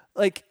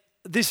like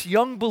this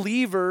young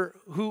believer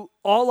who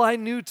all I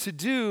knew to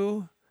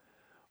do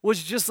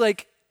was just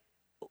like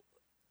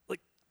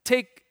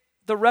take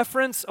the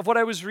reference of what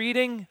I was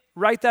reading,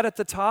 write that at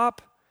the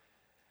top,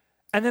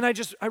 and then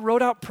I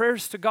wrote out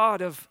prayers to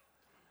God of,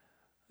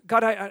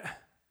 God, I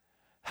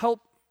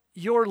help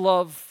your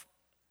love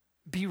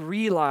be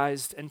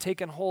realized and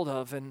taken hold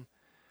of, and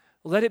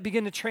let it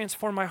begin to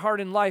transform my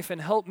heart and life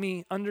and help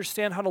me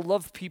understand how to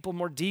love people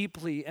more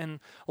deeply and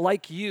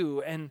like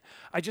you. And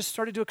I just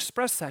started to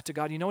express that to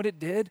God. You know what it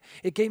did?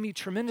 It gave me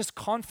tremendous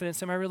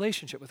confidence in my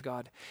relationship with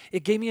God.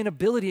 It gave me an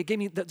ability. It gave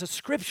me, the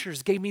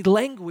scriptures gave me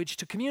language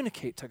to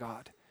communicate to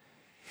God.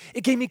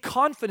 It gave me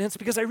confidence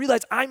because I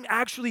realized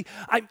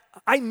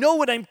I know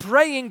what I'm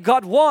praying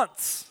God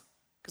wants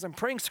because I'm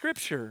praying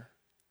Scripture,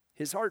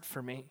 His heart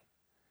for me.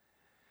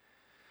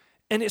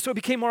 And so it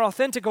became more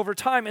authentic over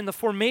time, and the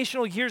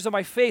formational years of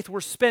my faith were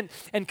spent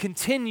and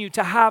continue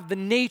to have the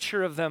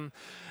nature of them,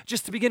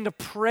 just to begin to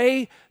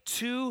pray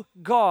to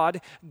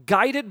God,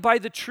 guided by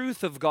the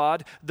truth of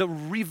God, the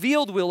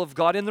revealed will of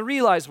God, and the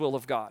realized will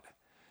of God.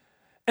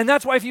 And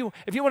that's why if you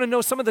want to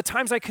know some of the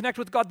times I connect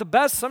with God the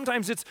best,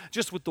 sometimes it's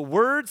just with the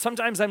Word,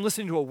 sometimes I'm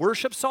listening to a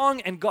worship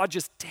song, and God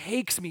just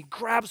takes me,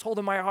 grabs hold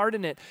of my heart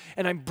in it,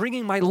 and I'm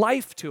bringing my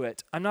life to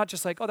it. I'm not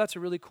just like, oh, that's a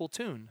really cool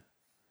tune.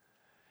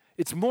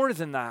 It's more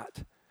than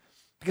that,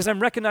 because I'm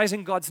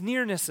recognizing God's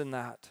nearness in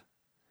that.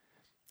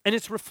 And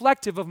it's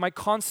reflective of my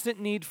constant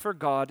need for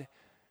God,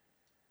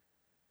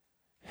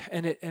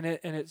 and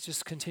it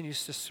just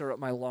continues to stir up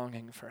my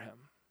longing for Him.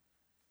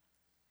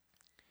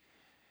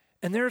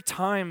 And there are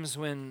times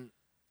when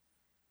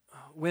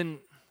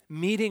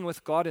meeting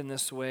with God in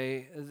this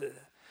way,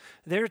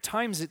 there are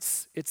times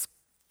it's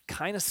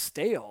kind of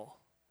stale.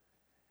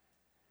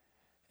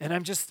 And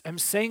I'm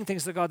saying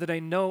things to God that I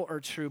know are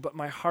true, but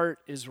my heart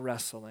is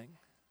wrestling.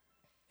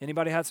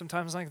 Anybody had some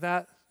times like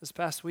that this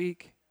past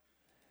week?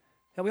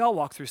 Yeah, we all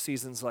walk through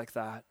seasons like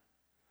that.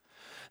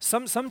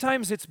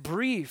 Sometimes it's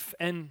brief,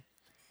 and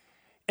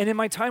in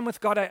my time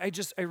with God,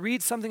 I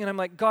read something and I'm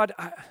like, God,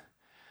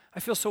 I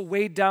feel so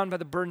weighed down by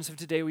the burdens of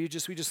today. Will you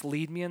just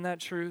lead me in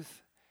that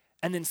truth?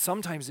 And then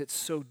sometimes it's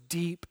so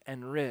deep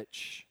and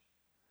rich.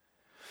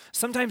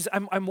 Sometimes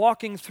I'm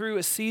walking through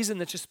a season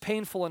that's just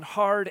painful and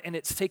hard, and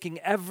it's taking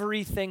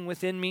everything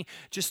within me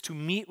just to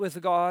meet with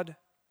God.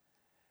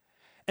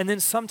 And then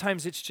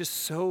sometimes it's just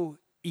so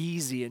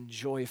easy and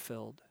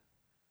joy-filled.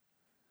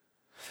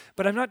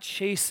 But I'm not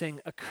chasing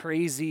a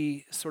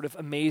crazy, sort of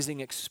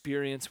amazing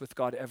experience with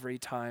God every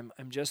time.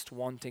 I'm just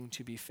wanting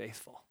to be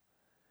faithful.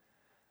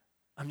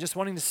 I'm just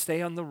wanting to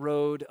stay on the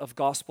road of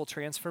gospel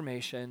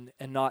transformation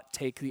and not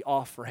take the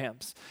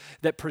off-ramps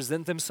that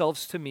present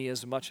themselves to me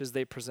as much as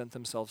they present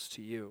themselves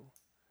to you.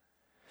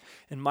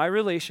 In my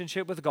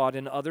relationship with God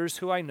and others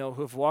who I know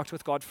who have walked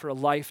with God for a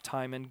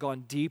lifetime and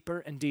gone deeper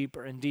and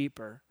deeper and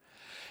deeper,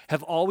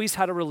 have always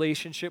had a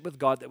relationship with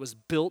God that was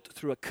built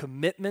through a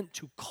commitment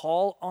to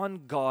call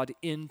on God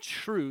in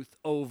truth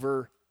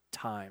over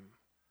time.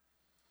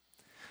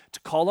 To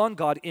call on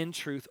God in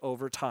truth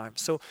over time.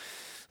 So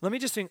let me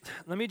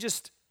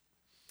just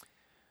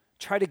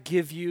try to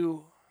give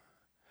you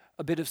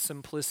a bit of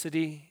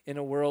simplicity in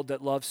a world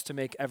that loves to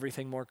make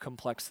everything more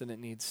complex than it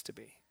needs to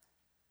be.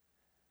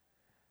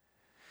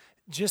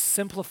 Just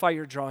simplify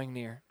your drawing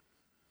near.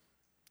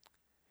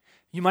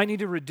 You might need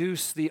to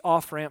reduce the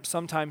off-ramp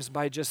sometimes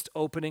by just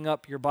opening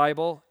up your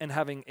Bible and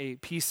having a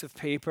piece of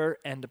paper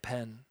and a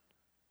pen.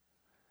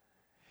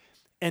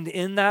 And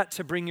in that,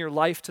 to bring your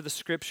life to the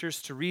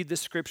Scriptures, to read the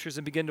Scriptures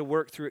and begin to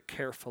work through it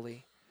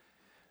carefully.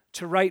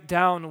 To write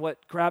down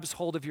what grabs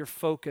hold of your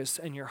focus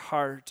and your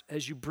heart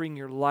as you bring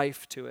your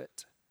life to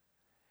it.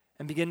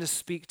 and begin to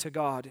speak to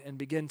God and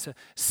begin to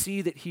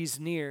see that he's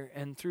near.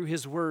 And through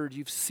his word,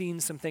 you've seen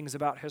some things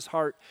about his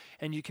heart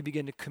and you can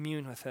begin to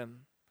commune with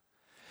him.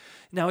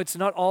 Now, it's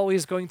not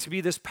always going to be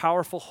this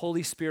powerful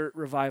Holy Spirit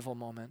revival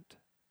moment.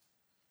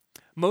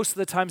 Most of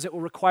the times it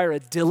will require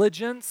a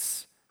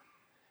diligence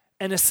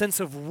and a sense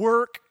of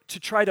work to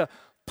try to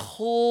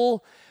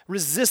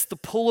resist the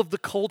pull of the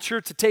culture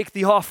to take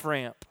the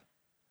off-ramp.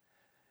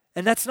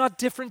 And that's not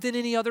different than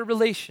any other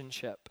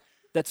relationship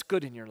that's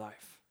good in your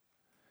life.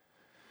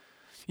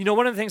 You know,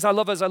 one of the things I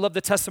love is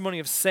the testimony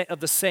of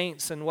the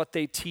saints and what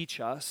they teach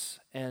us.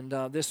 And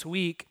this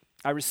week,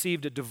 I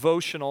received a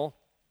devotional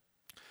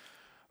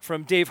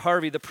from Dave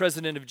Harvey, the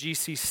president of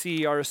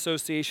GCC, our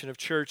Association of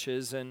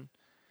Churches. And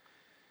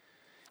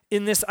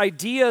in this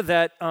idea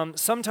that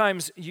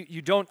sometimes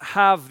you don't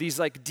have these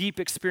like deep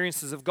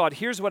experiences of God,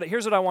 here's what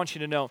I want you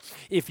to know.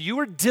 If you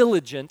are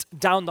diligent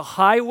down the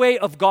highway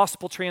of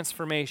gospel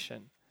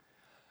transformation,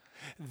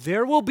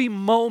 there will be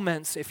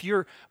moments if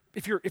you're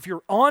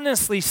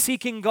honestly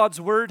seeking God's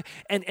word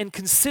and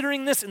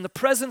considering this in the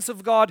presence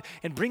of God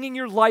and bringing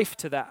your life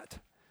to that,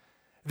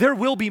 there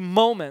will be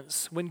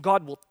moments when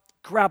God will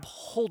grab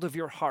hold of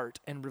your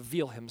heart and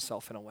reveal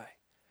himself in a way.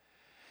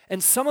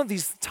 And some of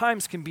these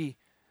times can be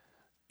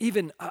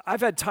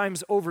I've had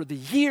times over the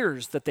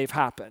years that they've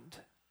happened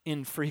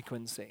in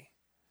frequency.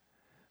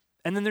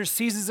 And then there's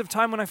seasons of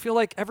time when I feel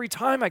like every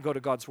time I go to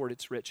God's word,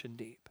 it's rich and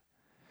deep.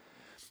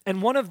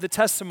 And one of the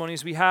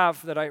testimonies we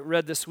have that I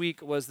read this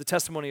week was the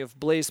testimony of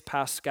Blaise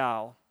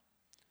Pascal.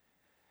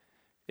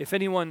 If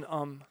anyone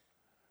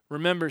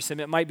remembers him,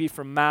 it might be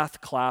from math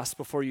class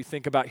before you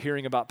think about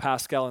hearing about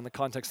Pascal in the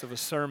context of a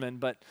sermon.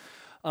 But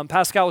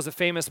Pascal was a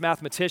famous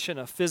mathematician,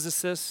 a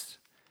physicist,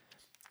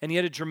 and he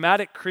had a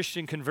dramatic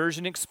Christian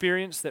conversion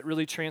experience that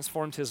really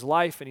transformed his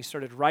life, and he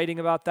started writing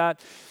about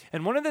that.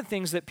 And one of the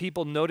things that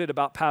people noted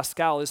about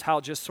Pascal is how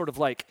just sort of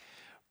like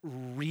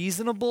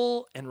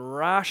reasonable and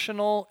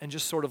rational and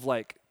just sort of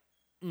like,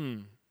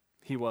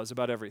 he was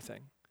about everything.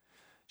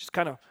 Just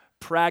kind of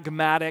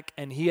pragmatic,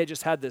 and he had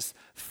just had this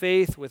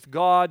faith with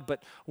God,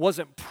 but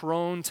wasn't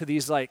prone to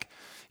these like,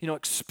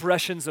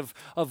 expressions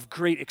of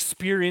great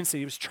experience that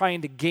he was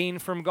trying to gain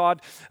from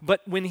God.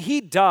 But when he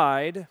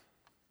died,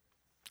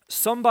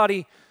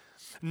 somebody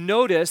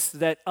noticed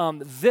that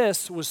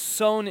this was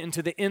sewn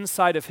into the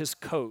inside of his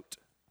coat.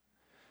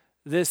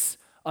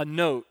 A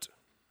note.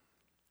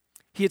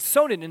 He had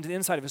sewn it into the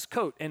inside of his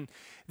coat, and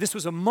this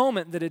was a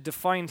moment that had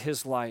defined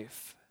his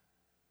life.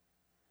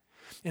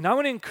 And I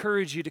want to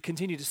encourage you to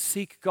continue to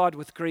seek God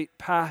with great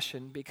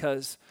passion,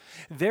 because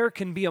there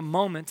can be a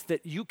moment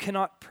that you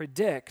cannot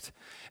predict.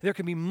 There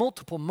can be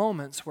multiple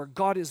moments where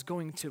God is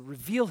going to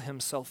reveal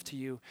himself to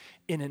you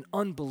in an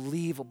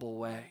unbelievable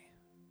way.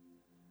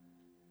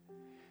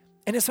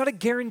 And it's not a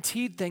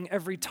guaranteed thing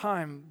every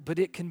time, but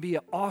it can be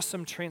an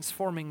awesome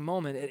transforming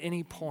moment at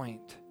any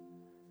point.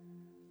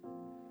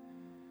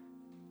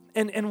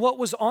 And what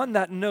was on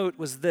that note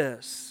was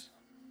this.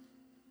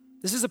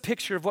 This is a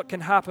picture of what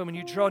can happen when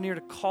you draw near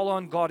to call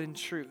on God in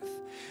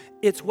truth.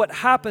 It's what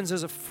happens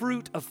as a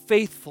fruit of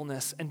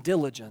faithfulness and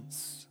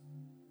diligence.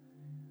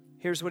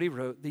 Here's what he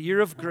wrote. The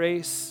year of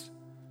grace,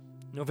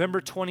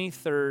 November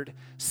 23rd,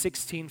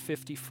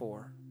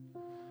 1654.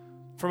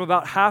 From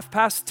about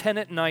 10:30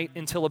 at night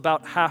until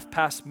about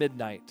past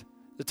midnight,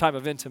 the time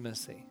of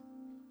intimacy.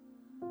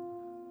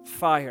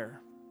 Fire.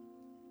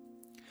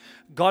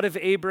 God of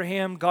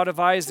Abraham, God of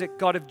Isaac,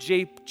 God of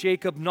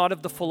Jacob, not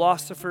of the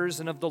philosophers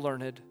and of the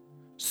learned.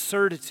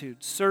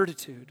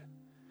 Certitude.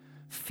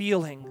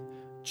 Feeling,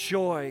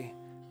 joy,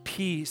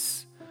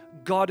 peace.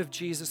 God of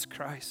Jesus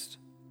Christ.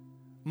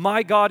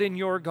 My God and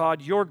your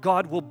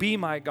God will be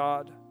my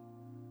God.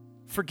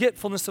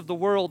 Forgetfulness of the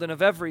world and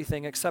of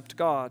everything except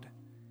God.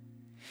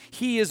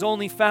 He is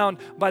only found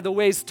by the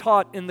ways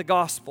taught in the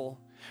gospel.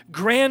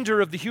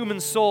 Grandeur of the human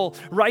soul,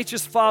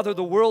 righteous Father,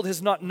 the world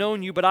has not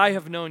known you, but I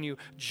have known you.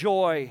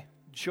 Joy,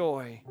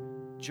 joy,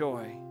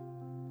 joy.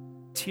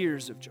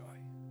 Tears of joy.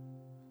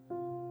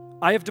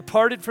 I have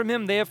departed from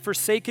him, they have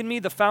forsaken me,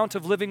 the fount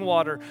of living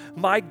water.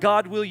 My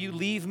God, will you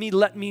leave me?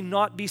 Let me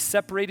not be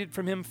separated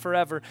from him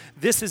forever.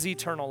 This is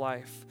eternal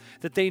life,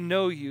 that they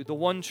know you, the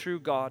one true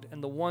God,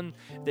 and the one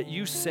that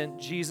you sent,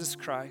 Jesus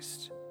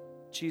Christ.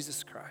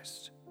 Jesus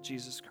Christ.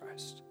 Jesus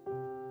Christ.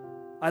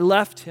 I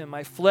left him,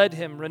 I fled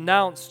him,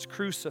 renounced,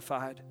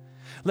 crucified.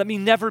 Let me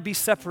never be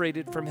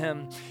separated from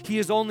him. He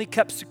is only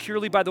kept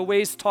securely by the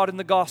ways taught in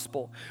the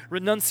gospel.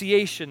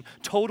 Renunciation,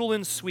 total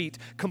and sweet,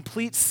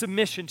 complete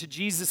submission to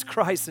Jesus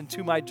Christ and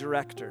to my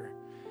director.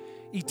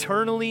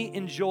 Eternally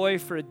enjoy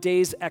for a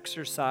day's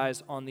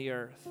exercise on the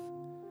earth.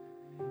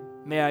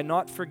 May I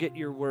not forget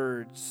your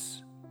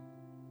words.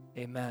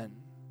 Amen.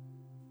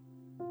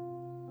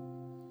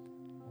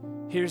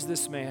 Here's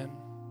this man.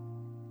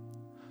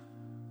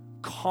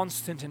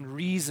 Constant and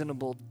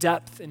reasonable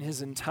depth in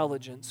his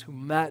intelligence who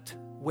met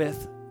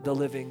with the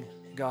living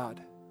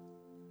God.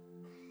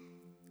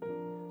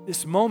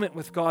 This moment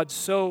with God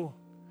so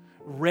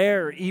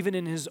rare even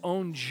in his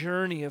own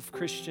journey of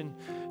Christian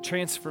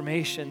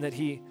transformation that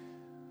he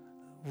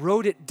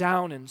wrote it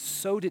down and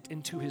sewed it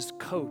into his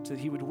coat that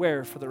he would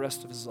wear for the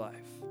rest of his life.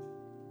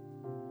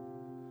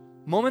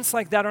 Moments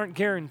like that aren't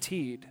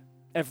guaranteed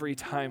every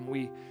time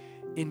we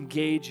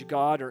engage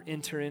God or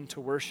enter in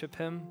to worship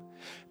him.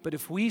 But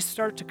if we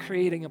start to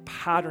creating a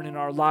pattern in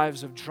our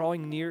lives of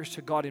drawing near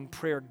to God in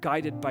prayer,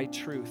 guided by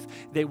truth,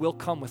 they will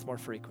come with more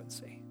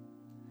frequency.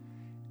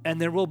 And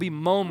there will be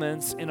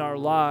moments in our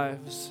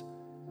lives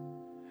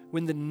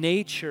when the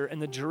nature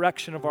and the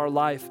direction of our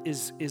life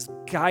is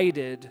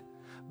guided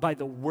by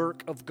the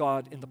work of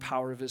God in the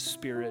power of his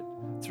Spirit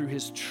through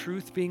his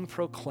truth being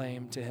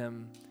proclaimed to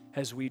him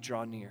as we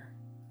draw near.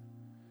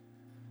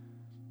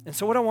 And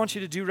so what I want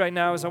you to do right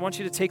now is I want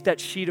you to take that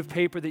sheet of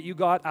paper that you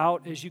got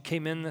out as you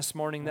came in this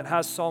morning that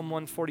has Psalm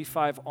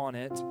 145 on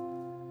it.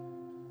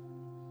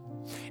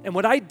 And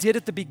what I did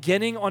at the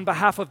beginning on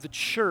behalf of the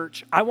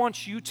church, I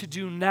want you to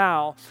do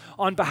now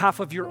on behalf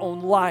of your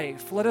own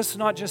life. Let us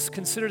not just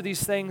consider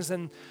these things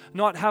and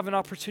not have an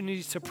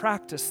opportunity to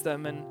practice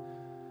them. And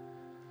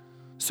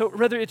so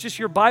whether it's just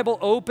your Bible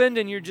opened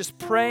and you're just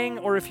praying,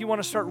 or if you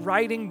want to start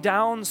writing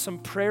down some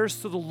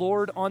prayers to the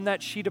Lord on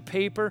that sheet of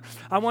paper,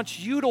 I want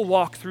you to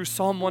walk through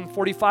Psalm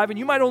 145, and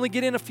you might only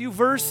get in a few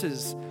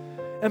verses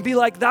and be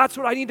like, that's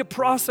what I need to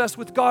process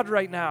with God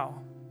right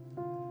now.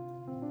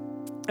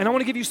 And I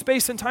want to give you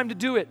space and time to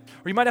do it.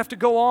 Or you might have to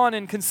go on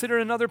and consider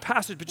another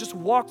passage, but just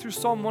walk through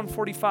Psalm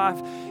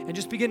 145 and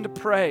just begin to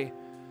pray.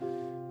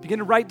 Begin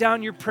to write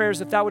down your prayers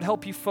if that would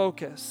help you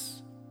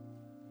focus.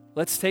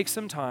 Let's take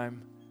some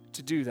time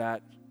to do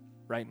that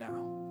right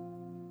now.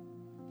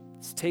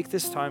 Let's take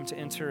this time to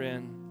enter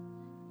in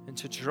and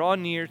to draw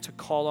near to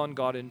call on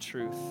God in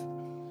truth.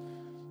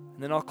 And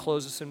then I'll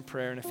close us in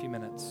prayer in a few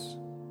minutes.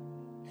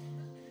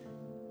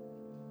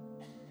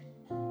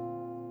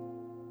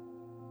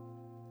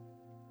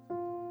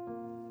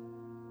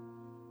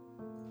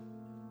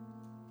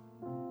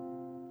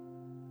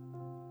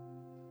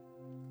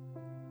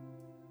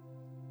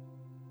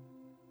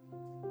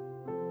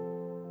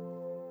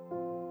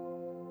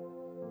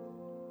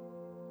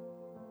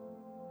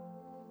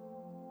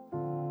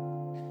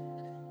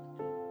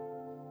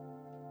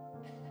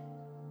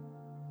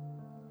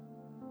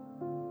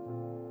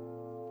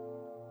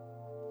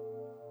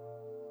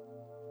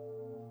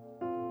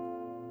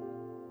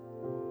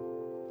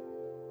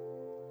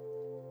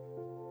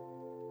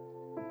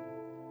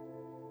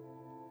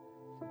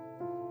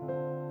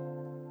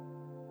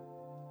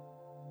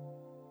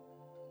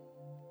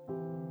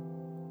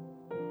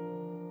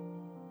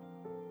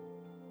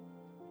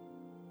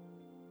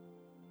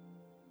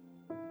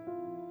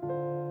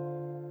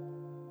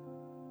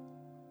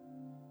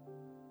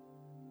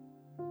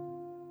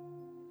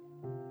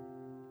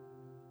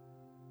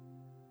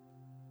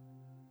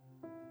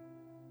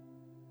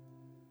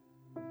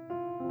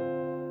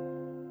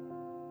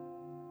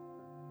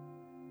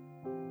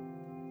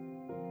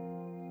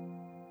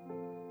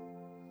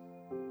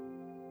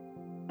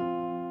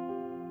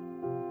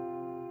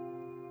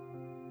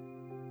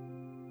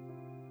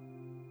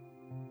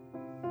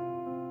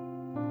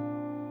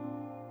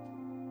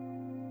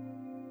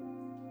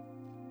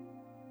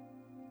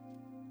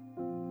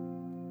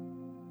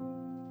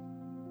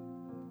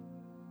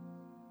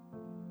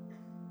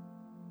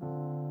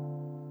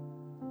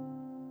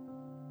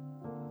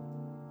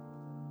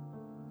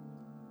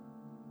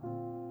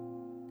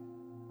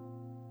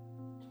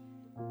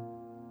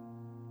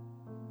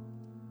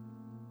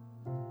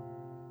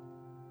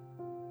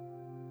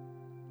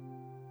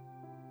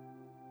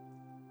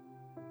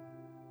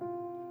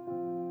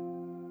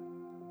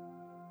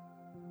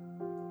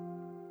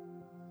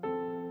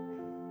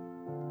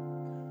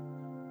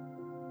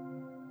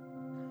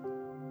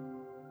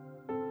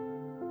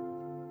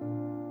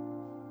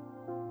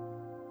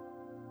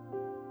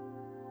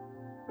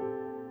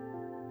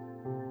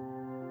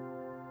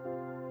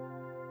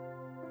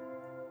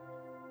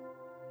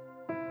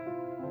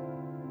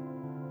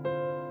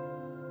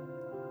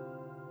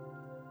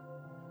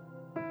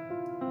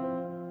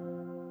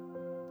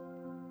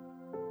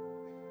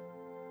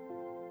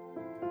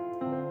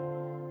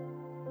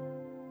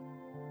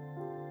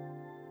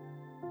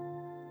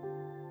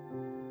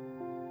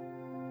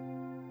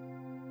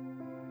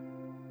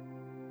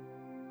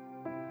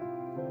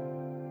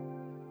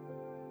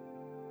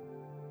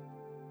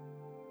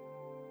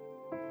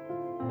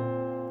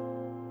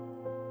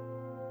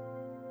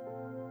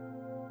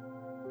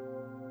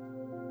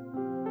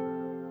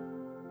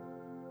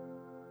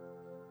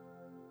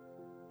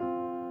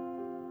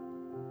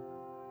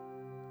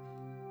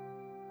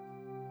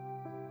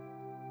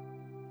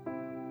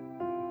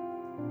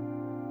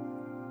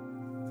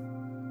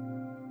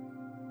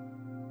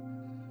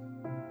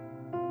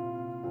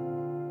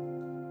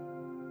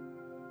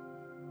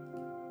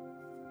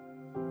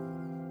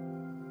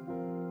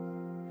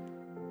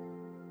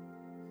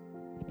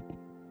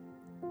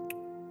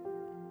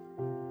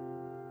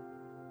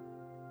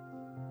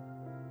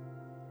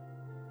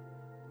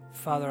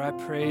 Father, I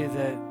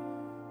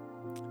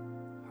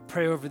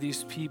pray over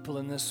these people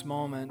in this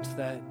moment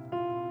that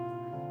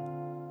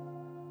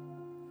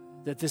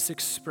that this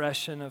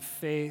expression of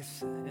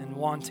faith and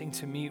wanting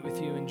to meet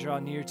with you and draw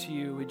near to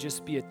you would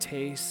just be a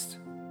taste.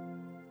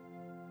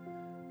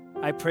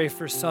 I pray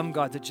for some,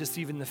 God, that just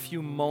even the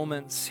few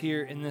moments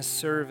here in this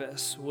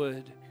service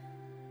would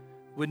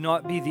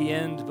not be the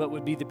end, but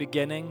would be the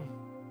beginning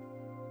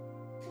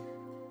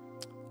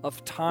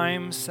of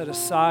time set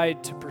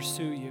aside to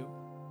pursue you.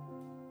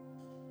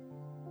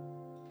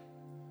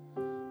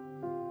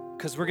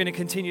 Because we're going to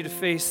continue to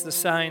face the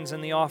signs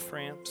and the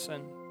off-ramps.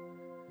 And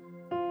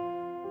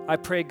I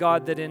pray,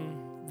 God, that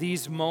in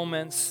these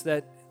moments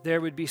that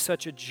there would be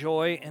such a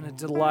joy and a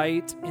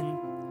delight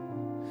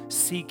in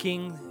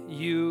seeking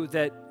you,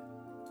 that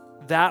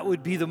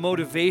would be the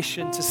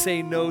motivation to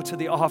say no to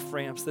the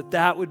off-ramps,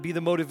 that would be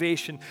the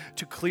motivation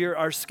to clear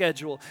our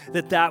schedule,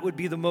 that would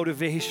be the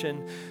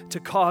motivation to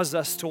cause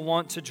us to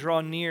want to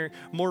draw near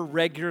more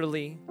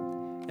regularly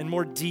and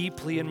more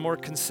deeply and more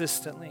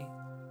consistently.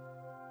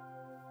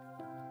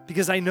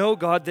 Because I know,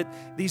 God,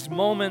 that these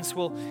moments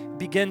will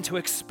begin to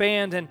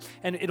expand and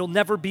it'll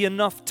never be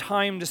enough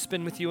time to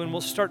spend with you, and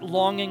we'll start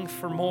longing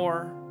for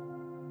more.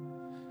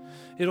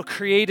 It'll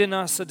create in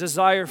us a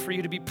desire for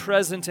you to be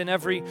present in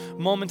every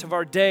moment of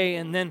our day,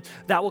 and then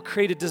that will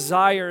create a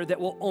desire that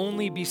will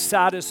only be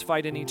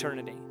satisfied in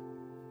eternity.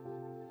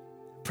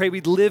 Pray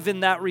we'd live in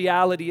that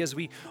reality as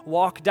we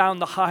walk down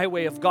the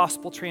highway of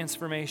gospel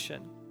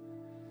transformation.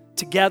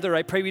 Together,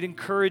 I pray we'd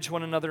encourage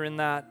one another in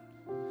that,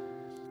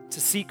 to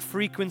seek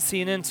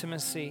frequency and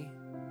intimacy,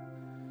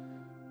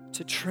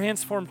 to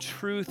transform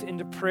truth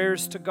into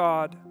prayers to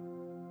God,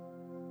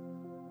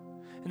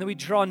 and that we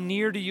draw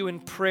near to you in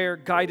prayer,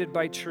 guided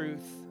by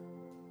truth.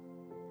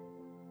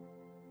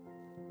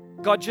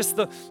 God, just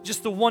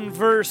the one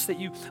verse that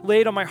you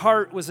laid on my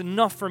heart was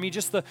enough for me.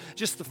 Just the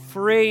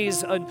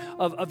phrase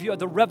of you,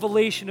 the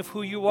revelation of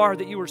who you are,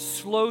 that you are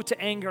slow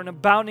to anger and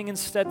abounding in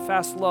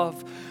steadfast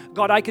love.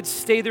 God, I could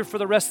stay there for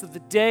the rest of the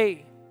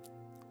day,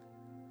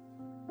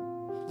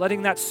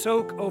 letting that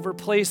soak over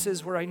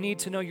places where I need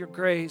to know your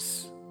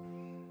grace.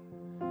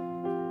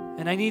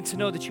 And I need to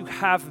know that you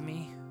have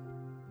me,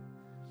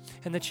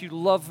 and that you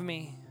love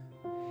me,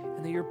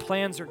 and that your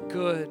plans are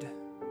good.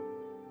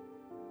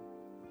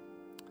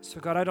 So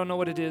God, I don't know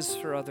what it is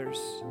for others,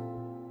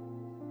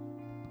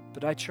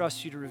 but I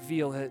trust you to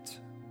reveal it.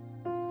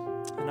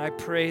 And I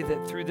pray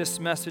that through this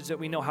message that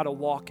we know how to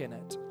walk in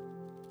it.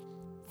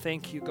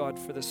 Thank you, God,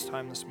 for this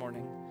time this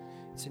morning.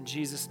 It's in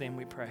Jesus' name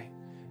we pray.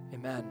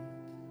 Amen.